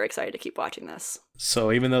 Very, very excited to keep watching this.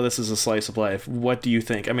 So even though this is a slice of life, what do you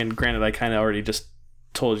think? I mean, granted, I kind of already just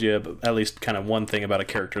told you at least kind of one thing about a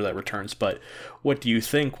character that returns, but what do you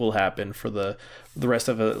think will happen for the rest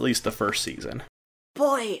of at least the first season?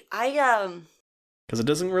 Boy, because it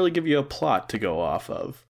doesn't really give you a plot to go off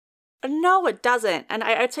of. No, it doesn't. And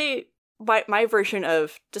I'd say my version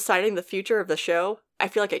of deciding the future of the show, I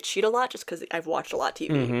feel like I cheat a lot just because I've watched a lot of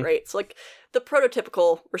TV, right? So like the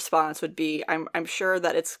prototypical response would be, I'm sure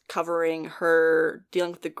that it's covering her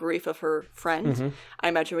dealing with the grief of her friend. I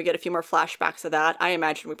imagine we get a few more flashbacks of that. I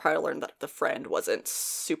imagine we probably learned that the friend wasn't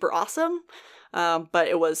super awesome, but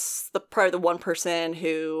it was probably the one person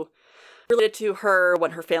who related to her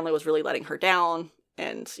when her family was really letting her down.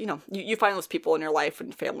 And, you find those people in your life when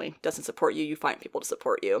your family doesn't support you, you find people to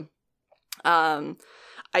support you. I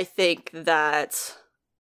think that...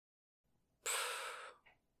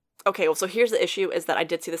 Okay, well, so here's the issue, is that I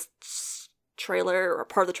did see this trailer, or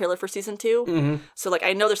part of the trailer for season 2. So, like,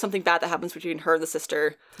 I know there's something bad that happens between her and the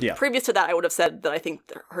sister. Yeah. Previous to that, I would have said that I think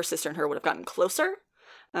her sister and her would have gotten closer.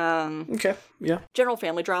 Okay, yeah. General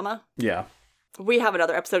family drama. Yeah. We have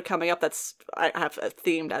another episode coming up I have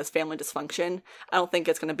themed as family dysfunction. I don't think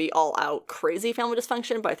it's going to be all out crazy family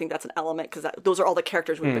dysfunction, but I think that's an element because those are all the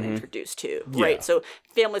characters we've been introduced to, right? So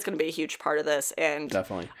family is going to be a huge part of this, and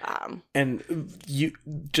definitely. And you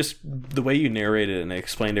just the way you narrated and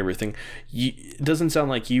explained everything, it doesn't sound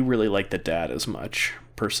like you really like the dad as much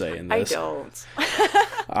per se in this. I don't.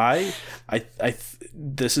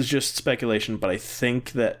 This is just speculation, but I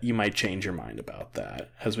think that you might change your mind about that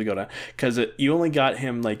as we go down, because you only got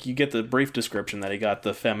him, like, you get the brief description that he got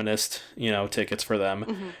the feminist, tickets for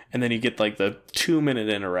them, and then you get like the 2-minute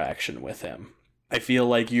interaction with him. I feel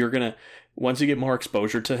like you're gonna, once you get more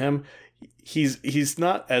exposure to him, he's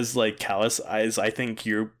not as like callous as I think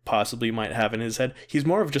you possibly might have in his head. He's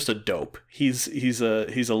more of just a dope. He's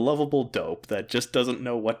a lovable dope that just doesn't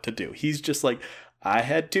know what to do. He's just like, I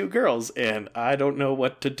had 2 girls and I don't know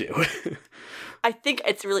what to do. I think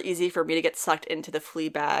it's really easy for me to get sucked into the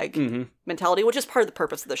Fleabag mentality, which is part of the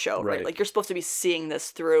purpose of the show, right? Like, you're supposed to be seeing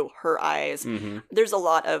this through her eyes. There's a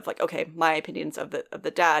lot of, like, okay, my opinions of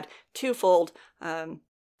the dad, twofold. I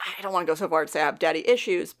don't want to go so far to say I have daddy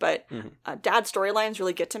issues, but dad storylines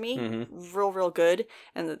really get to me real good.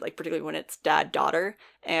 And, like, particularly when it's dad-daughter,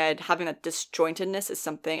 and having that disjointedness is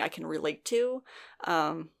something I can relate to.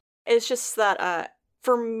 It's just that,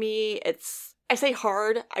 for me, I say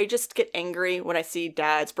hard, I just get angry when I see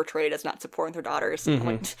dads portrayed as not supporting their daughters. I'm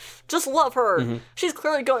like, just love her. She's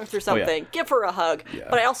clearly going through something. Give her a hug. Yeah.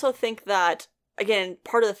 But I also think that, again,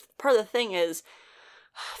 part of the thing is,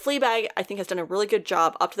 Fleabag, I think, has done a really good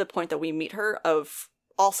job up to the point that we meet her of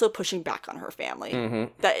also pushing back on her family.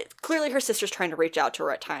 Mm-hmm. That clearly her sister's trying to reach out to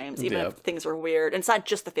her at times, even if things are weird. And it's not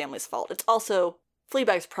just the family's fault. It's also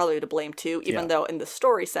Fleabag's probably to blame too, even though in the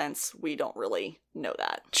story sense, we don't really know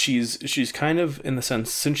that. She's kind of, in the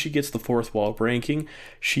sense, since she gets the fourth wall breaking,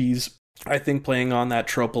 she's, I think, playing on that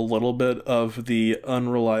trope a little bit of the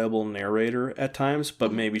unreliable narrator at times,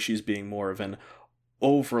 but maybe she's being more of an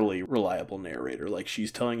overly reliable narrator. Like,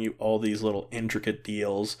 she's telling you all these little intricate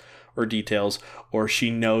details, or she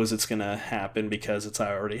knows it's gonna happen because it's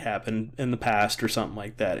already happened in the past or something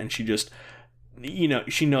like that, and she just,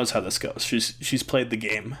 she knows how this goes. She's played the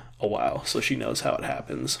game a while, so she knows how it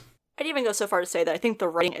happens. I'd even go so far to say that I think the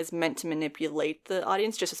writing is meant to manipulate the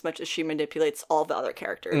audience just as much as she manipulates all the other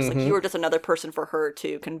characters. Like, you are just another person for her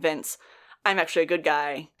to convince, I'm actually a good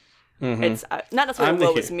guy. It's not necessarily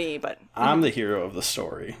woe is me, but... I'm the hero of the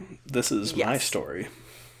story. This is my story.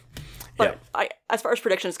 But as far as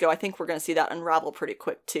predictions go, I think we're going to see that unravel pretty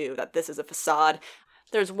quick, too, that this is a facade.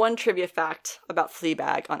 There's one trivia fact about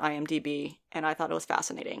Fleabag on IMDb, and I thought it was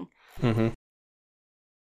fascinating. Mm-hmm.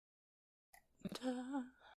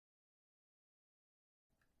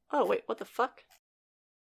 Oh, wait, what the fuck?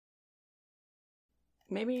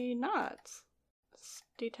 Maybe not.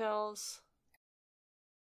 Details.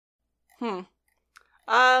 There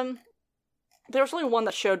was only one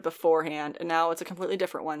that showed beforehand, and now it's a completely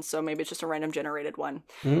different one, so maybe it's just a random generated one.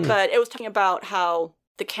 But it was talking about how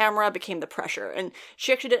the camera became the pressure, and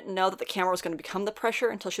she actually didn't know that the camera was going to become the pressure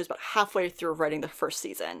until she was about halfway through writing the first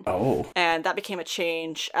season. Oh. And that became a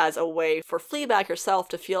change as a way for Fleabag herself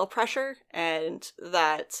to feel pressure, and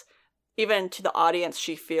that even to the audience,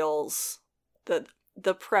 she feels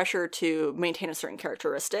the pressure to maintain a certain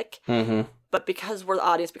characteristic. But because we're the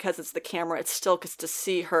audience, because it's the camera, it still gets to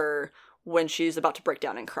see her when she's about to break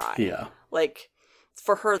down and cry. Yeah. Like,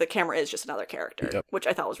 for her, the camera is just another character, which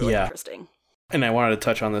I thought was really interesting. And I wanted to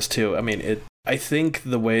touch on this too. I mean, I think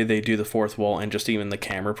the way they do the fourth wall and just even the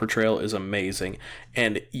camera portrayal is amazing.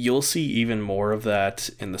 And you'll see even more of that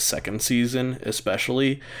in the second season,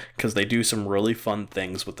 especially, because they do some really fun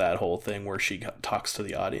things with that whole thing where she talks to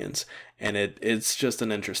the audience. And it's just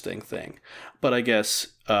an interesting thing. But I guess,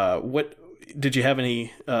 what did you have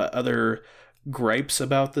any other gripes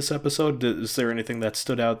about this episode? Is there anything that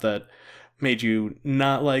stood out that made you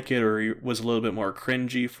not like it, or was a little bit more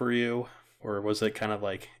cringy for you? Or was it kind of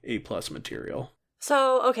like A+ material?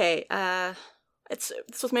 So, okay, this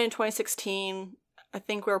was made in 2016. I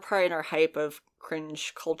think we were probably in our hype of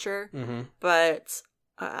cringe culture. But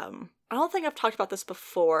I don't think I've talked about this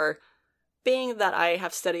before. Being that I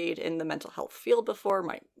have studied in the mental health field before,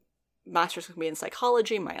 my master's with me in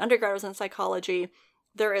psychology, my undergrad was in psychology,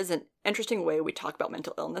 there is an interesting way we talk about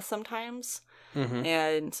mental illness sometimes.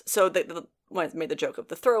 And so when I made the joke of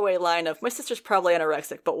the throwaway line of, my sister's probably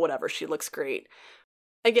anorexic, but whatever, she looks great.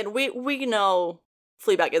 Again, we know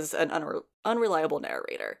Fleabag is an unreliable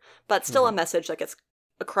narrator, but still a message that gets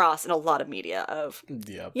across in a lot of media of,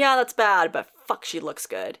 yeah, that's bad, but fuck, she looks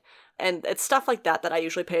good. And it's stuff like that I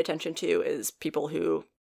usually pay attention to, is people who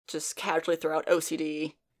just casually throw out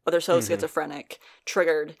OCD, or they're so schizophrenic,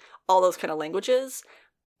 triggered, all those kind of languages.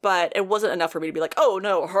 But it wasn't enough for me to be like, oh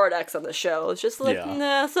no, hard X on the show. It's just like,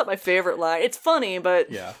 nah, it's not my favorite line. It's funny, but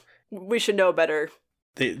we should know better.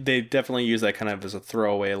 They definitely use that kind of as a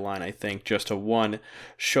throwaway line, I think, just to,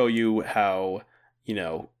 show you how,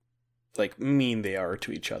 like, mean they are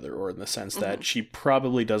to each other, or in the sense that she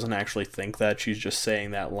probably doesn't actually think that. She's just saying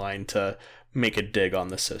that line to make a dig on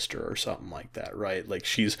the sister or something like that, right? Like,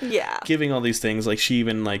 she's giving all these things. Like, she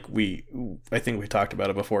even, like, I think we talked about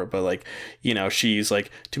it before, but, like, she's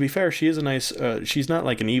like, to be fair, she is a nice, she's not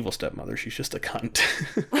like an evil stepmother, she's just a cunt.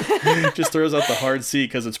 Just throws out the hard C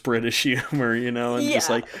because it's British humor, and just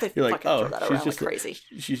like, you're like, oh, she's just crazy.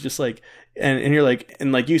 She's just like, and you're like,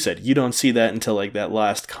 and like you said, you don't see that until like that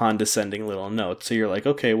last condescending little note. So you're like,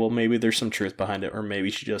 okay, well, maybe there's some truth behind it, or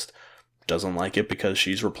maybe she just doesn't like it because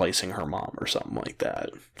she's replacing her mom or something like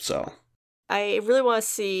that. So I really want to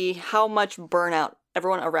see how much burnout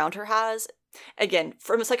everyone around her has. Again,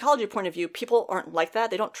 from a psychology point of view, people aren't like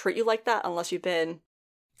that. They don't treat you like that unless you've been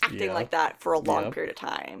acting like that for a long period of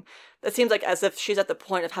time. It seems like as if she's at the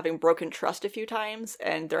point of having broken trust a few times,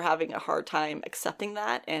 and they're having a hard time accepting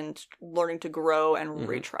that and learning to grow and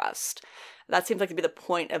retrust. That seems like to be the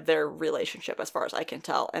point of their relationship, as far as I can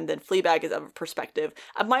tell. And then Fleabag is of a perspective.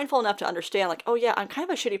 I'm mindful enough to understand, like, oh yeah, I'm kind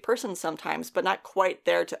of a shitty person sometimes, but not quite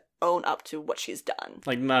there to own up to what she's done.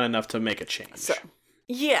 Like, not enough to make a change. So,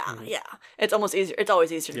 yeah. It's almost easier. It's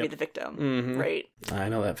always easier to be the victim, right? I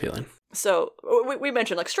know that feeling. So we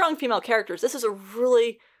mentioned, like, strong female characters. This is a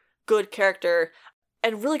really good character.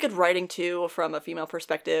 And really good writing, too, from a female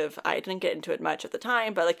perspective. I didn't get into it much at the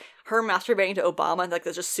time, but, like, her masturbating to Obama, like,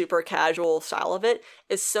 the just super casual style of it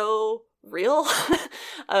is so real.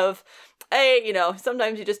 Of, hey, you know,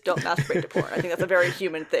 sometimes you just don't masturbate to porn. I think that's a very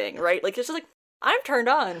human thing, right? Like, it's just like, I'm turned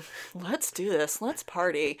on. Let's do this. Let's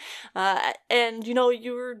party. And, you know,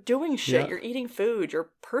 you're doing shit. Yeah. You're eating food. Your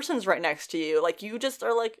person's right next to you. Like, you just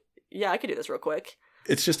are like, yeah, I could do this real quick.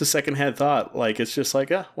 It's just a secondhand thought. Like, it's just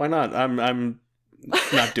like, why not? I'm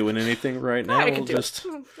not doing anything right now. I can do just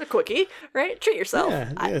a quickie, right? Treat yourself.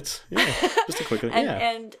 Yeah, just a quickie.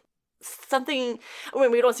 And something, I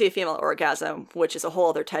mean, we don't see a female orgasm, which is a whole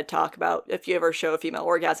other TED talk about if you ever show a female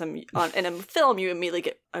orgasm in a film, you immediately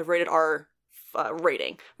get a rated R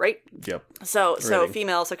rating, right? Yep. So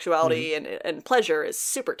female sexuality and pleasure is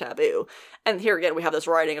super taboo. And here again, we have this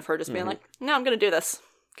writing of her just being like, no, I'm going to do this.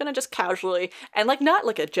 Gonna just casually, and like not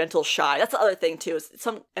like a gentle shy. That's the other thing too, is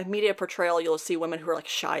some media portrayal you'll see women who are like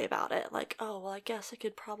shy about it. Like, oh, well, I guess I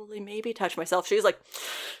could probably maybe touch myself. She's like,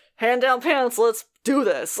 hand down pants, let's do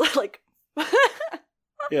this. Like,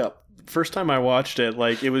 yeah. First time I watched it,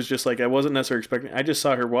 like, it was just like, I wasn't necessarily expecting, I just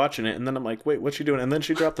saw her watching it, and then I'm like, wait, what's she doing? And then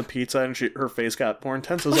she dropped the pizza, and her face got more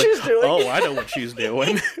intense. I was like, oh, I know what she's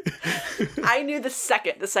doing. I knew the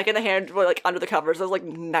second the hand were like under the covers. I was like,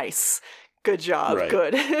 nice. Good job. Right.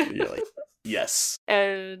 Good. You're like, yes.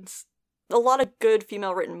 And a lot of good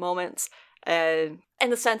female written moments, and in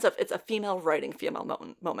the sense of it's a female writing female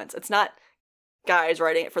moments. It's not guys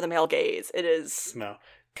writing it for the male gaze. It is... No.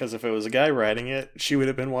 Because if it was a guy writing it, she would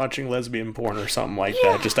have been watching lesbian porn or something like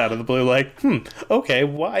that, just out of the blue, like, okay,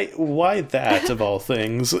 why that, of all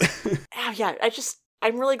things? Yeah,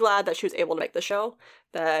 I'm really glad that she was able to make the show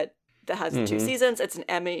that has 2 seasons. It's an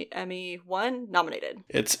Emmy 1 nominated.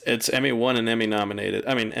 It's Emmy 1 and Emmy nominated.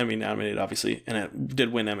 I mean, Emmy nominated, obviously, and it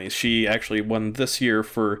did win Emmys. She actually won this year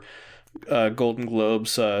for Golden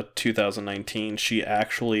Globes 2019.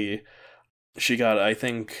 She got, I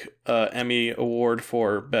think, Emmy Award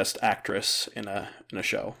for Best Actress in a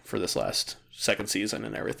show for this last second season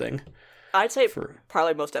and everything. I'd say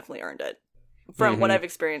probably most definitely earned it. From what I've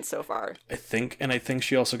experienced so far. I think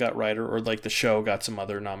she also got writer, or like the show got some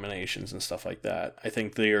other nominations and stuff like that. I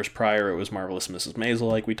think the years prior it was Marvelous Mrs. Maisel,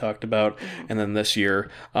 like we talked about, and then this year,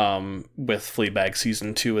 with Fleabag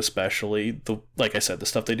season 2 especially, like I said, the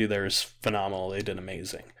stuff they do there is phenomenal. They did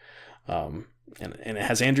amazing, and it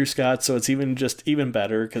has Andrew Scott, so it's even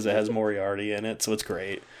better because it has Moriarty in it, so it's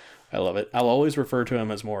great. I love it. I'll always refer to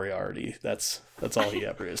him as Moriarty. That's all he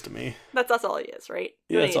ever is to me. That's all he is, right?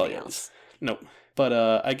 Yeah, that's all he is. Nope. But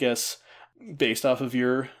I guess based off of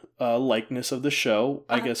your likeness of the show,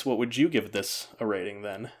 I guess what would you give this a rating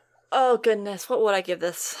then? Oh goodness, what would I give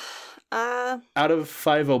this? Out of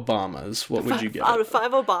 5 Obamas, what would you give out it? of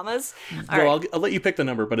 5 Obamas? Well, I'll let you pick the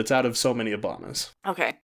number, but it's out of so many Obamas.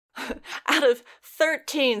 Okay. Out of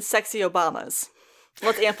 13 sexy Obamas.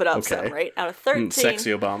 Let's amp it up some, right? Out of 13... Sexy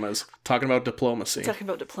Obamas. Talking about diplomacy.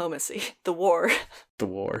 The war. The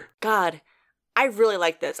war. God, I really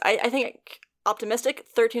like this. I think optimistic,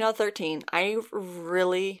 13 out of 13. I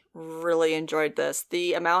really, really enjoyed this.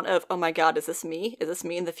 The amount of, oh my god, is this me? Is this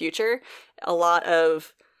me in the future? A lot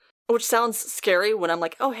of, which sounds scary when I'm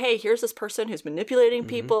like, oh hey, here's this person who's manipulating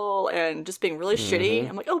people and just being really shitty.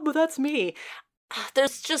 I'm like, oh, but that's me.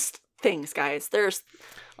 There's just things, guys. There's...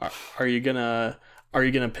 Are you gonna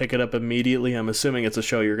pick it up immediately? I'm assuming it's a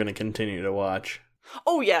show you're gonna continue to watch.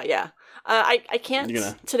 Oh yeah. I can't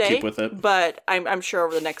today, keep with it. But I'm sure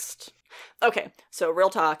over the next... Okay, so real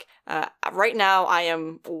talk. Right now I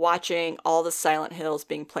am watching all the Silent Hills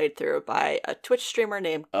being played through by a Twitch streamer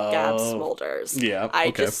named Gab Smolders. Yeah,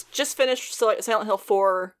 I just finished Silent Hill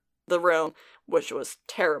 4 The Room, which was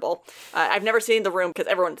terrible. I've never seen The Room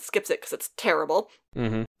because everyone skips it because it's terrible.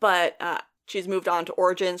 But she's moved on to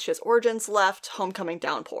Origins. She has Origins left, Homecoming,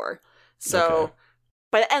 Downpour. So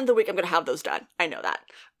by the end of the week, I'm going to have those done. I know that.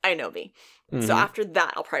 I know me. So after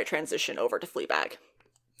that, I'll probably transition over to Fleabag.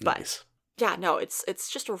 But nice. Yeah, no, it's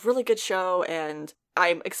just a really good show, and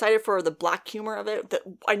I'm excited for the black humor of it. That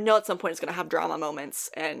I know at some point it's going to have drama moments,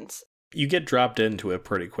 and... You get dropped into it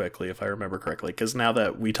pretty quickly, if I remember correctly, because now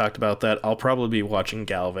that we talked about that, I'll probably be watching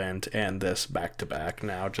Galvant and this back-to-back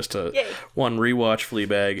now, just to, one, rewatch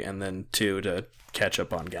Fleabag, and then 2, to catch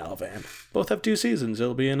up on Galvant. Both have 2 seasons.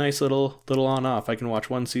 It'll be a nice little on-off. I can watch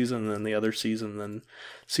one season, then the other season, then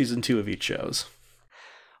season 2 of each shows.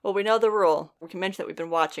 Well, we know the rule. We can mention that we've been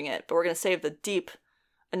watching it, but we're going to save the deep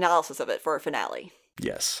analysis of it for a finale.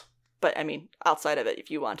 Yes. But, I mean, outside of it, if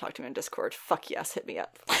you want to talk to me on Discord, fuck yes, hit me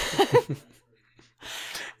up.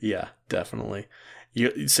 Yeah, definitely.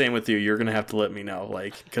 Same with you. You're gonna have to let me know,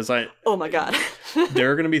 like, because Oh my god.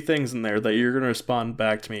 there are gonna be things in there that you're gonna respond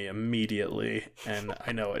back to me immediately, and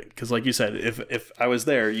I know it because, like you said, if I was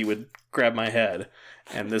there, you would grab my head,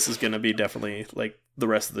 and this is gonna be definitely like the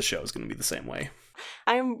rest of the show is gonna be the same way.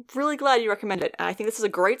 I'm really glad you recommend it. I think this is a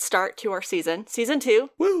great start to our season 2.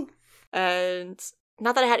 Woo! And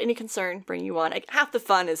not that I had any concern bringing you on. Like, half the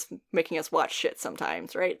fun is making us watch shit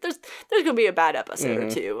sometimes, right? There's gonna be a bad episode or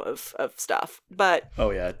two of stuff, but Oh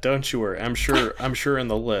yeah, don't you worry. I'm sure in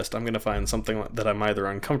the list I'm gonna find something that I'm either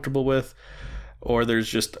uncomfortable with, or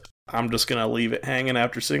I'm just gonna leave it hanging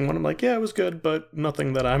after seeing one. I'm like, yeah, it was good, but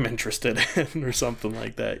nothing that I'm interested in, or something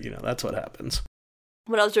like that. That's what happens.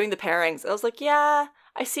 when I was doing the pairings, I was like, yeah,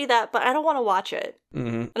 I see that, but I don't want to watch it.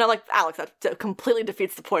 Mm-hmm. And I'm like, Alex, that completely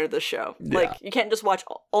defeats the point of this show. Yeah. Like, you can't just watch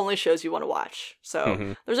only shows you want to watch.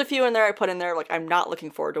 So there's a few in there I put in there, like, I'm not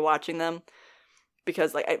looking forward to watching them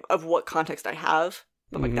because, like, of what context I have.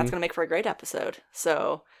 But, like, that's going to make for a great episode.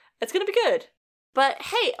 So it's going to be good. But,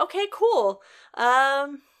 hey, okay, cool.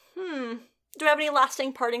 Do we have any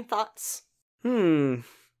lasting parting thoughts?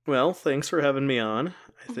 Well, thanks for having me on.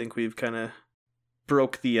 I think we've kind of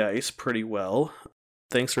broke the ice pretty well.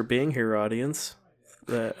 Thanks for being here, audience.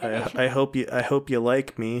 I hope you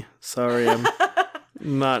like me. Sorry, I'm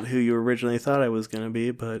not who you originally thought I was going to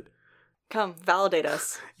be, but Come, validate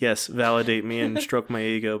us. yes, validate me and stroke my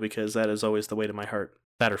ego because that is always the way to my heart.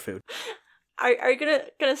 That or food. Are you gonna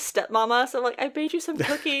stepmom us? I'm like, I made you some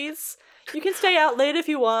cookies. You can stay out late if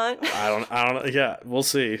you want. I don't know. Yeah, we'll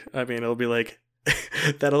see. I mean, it'll be like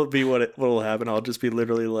that'll be what'll happen. I'll just be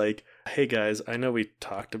literally like, "Hey guys, I know we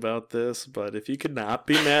talked about this, but if you could not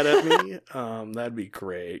be mad at me, that'd be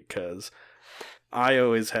great cuz I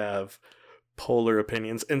always have polar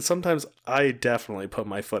opinions and sometimes I definitely put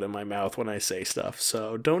my foot in my mouth when I say stuff.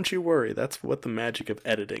 So, don't you worry. That's what the magic of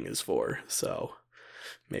editing is for." So,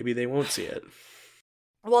 maybe they won't see it.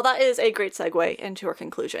 Well, that is a great segue into our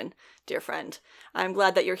conclusion, dear friend. I'm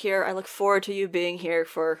glad that you're here. I look forward to you being here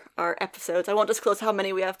for our episodes. I won't disclose how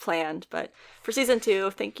many we have planned, but for season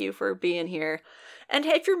 2, thank you for being here. And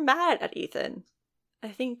hey, if you're mad at Ethan, I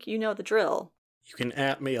think you know the drill. You can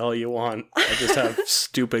at me all you want. I just have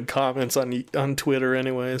stupid comments on Twitter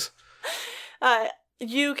anyways.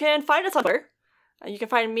 You can find us on Twitter. You can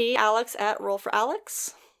find me, Alex, at Roll for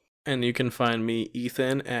Alex. And you can find me,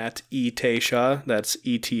 Ethan, at Etaysha. That's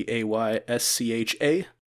ETAYSCHA.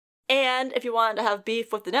 And if you want to have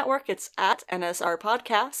beef with the network, it's at NSR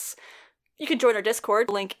Podcasts. You can join our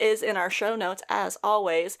Discord. Link is in our show notes, as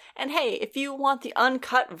always. And hey, if you want the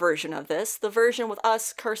uncut version of this, the version with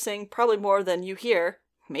us cursing probably more than you hear,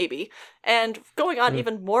 maybe, and going on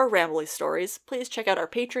even more rambly stories, please check out our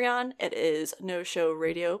Patreon. It is No Show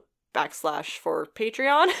Radio / for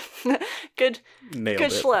Patreon. Good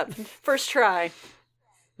schlep. First try.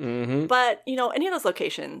 But, any of those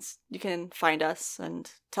locations, you can find us and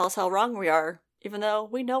tell us how wrong we are, even though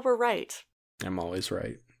we know we're right. I'm always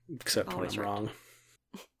right, except Always when I'm right. wrong.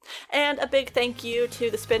 And a big thank you to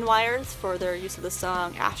the Spinwires for their use of the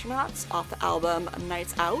song Astronauts off the album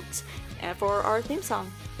Nights Out, and for our theme song.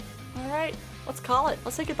 Alright, let's call it.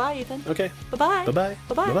 Let's say goodbye, Ethan. Okay. Bye-bye. Bye-bye.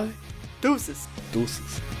 Bye-bye. Bye-bye. Deuces.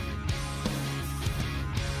 Deuces.